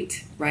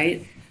wait,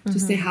 right?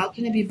 Just say, how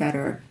can I be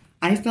better?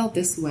 I felt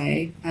this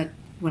way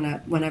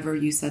whenever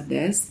you said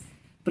this,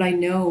 but I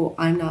know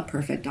I'm not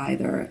perfect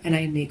either, and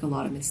I make a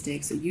lot of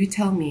mistakes. So you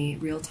tell me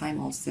real time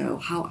also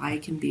how I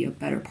can be a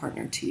better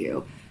partner to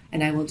you,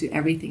 and I will do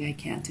everything I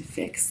can to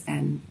fix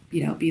and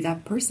be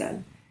that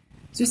person.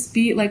 Just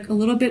be a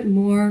little bit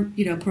more,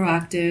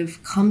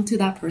 proactive, come to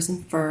that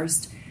person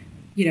first.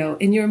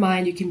 In your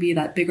mind, you can be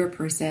that bigger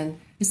person.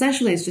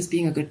 Essentially, it's just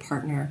being a good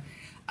partner.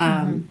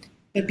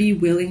 But be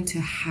willing to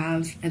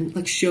have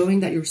and showing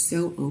that you're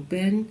so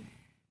open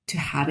to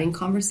having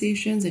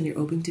conversations and you're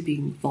open to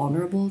being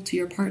vulnerable to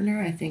your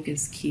partner, I think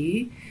is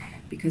key.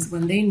 Because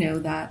when they know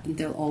that, then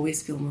they'll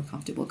always feel more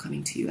comfortable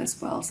coming to you as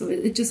well. So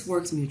it just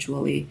works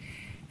mutually.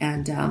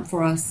 And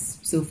for us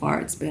so far,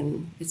 it's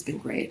been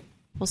great.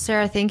 Well,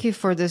 Sarah, thank you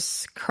for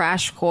this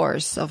crash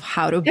course of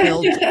how to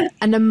build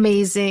an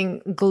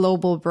amazing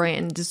global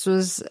brand. This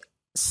was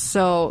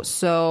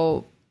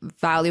so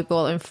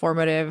valuable,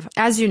 informative.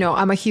 As you know,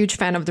 I'm a huge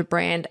fan of the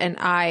brand, and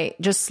I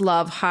just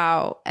love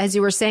how, as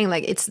you were saying,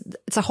 like it's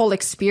a whole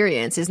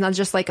experience. It's not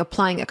just like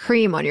applying a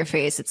cream on your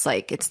face. It's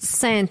like, it's the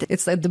scent,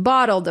 it's like the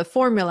bottle, the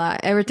formula,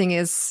 everything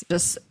is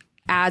just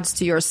adds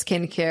to your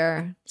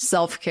skincare,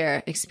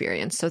 self-care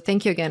experience. So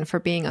thank you again for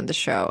being on the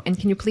show. And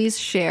can you please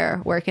share,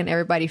 where can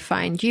everybody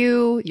find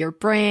you, your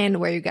brand,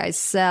 where you guys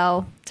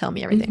sell? Tell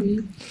me everything.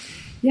 Mm-hmm.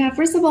 Yeah,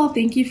 first of all,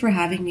 thank you for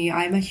having me.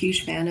 I'm a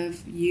huge fan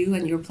of you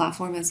and your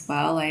platform as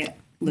well. I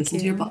listen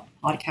to your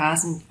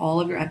podcast and all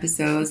of your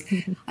episodes.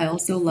 I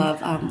also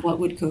love What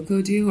Would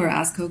Coco Do, or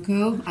Ask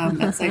Coco.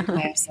 That's like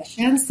my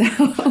obsession. So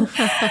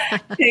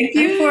thank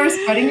you for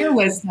spreading your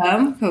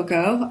wisdom,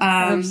 Coco.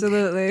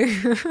 Absolutely.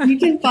 You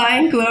can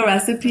find Glow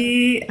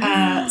Recipe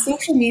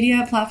social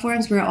media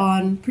platforms. We're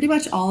on pretty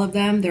much all of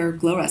them. They're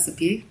Glow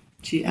Recipe.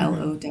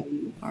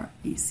 GLOWRECIPE.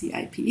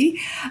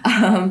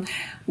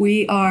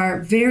 We are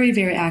very,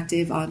 very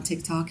active on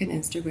TikTok and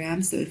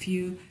Instagram. So if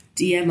you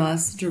DM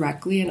us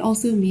directly, and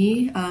also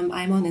me, I'm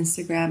on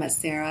Instagram at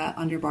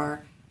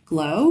Sarah_Glow.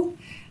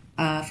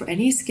 For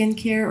any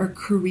skincare or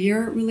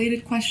career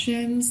related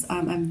questions,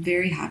 I'm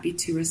very happy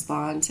to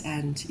respond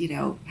and,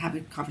 have a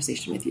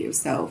conversation with you.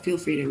 So feel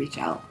free to reach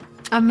out.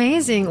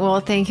 Amazing. Well,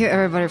 thank you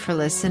everybody for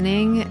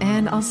listening,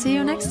 and I'll see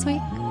you next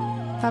week.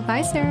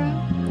 Bye-bye, Sarah.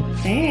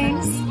 Thanks.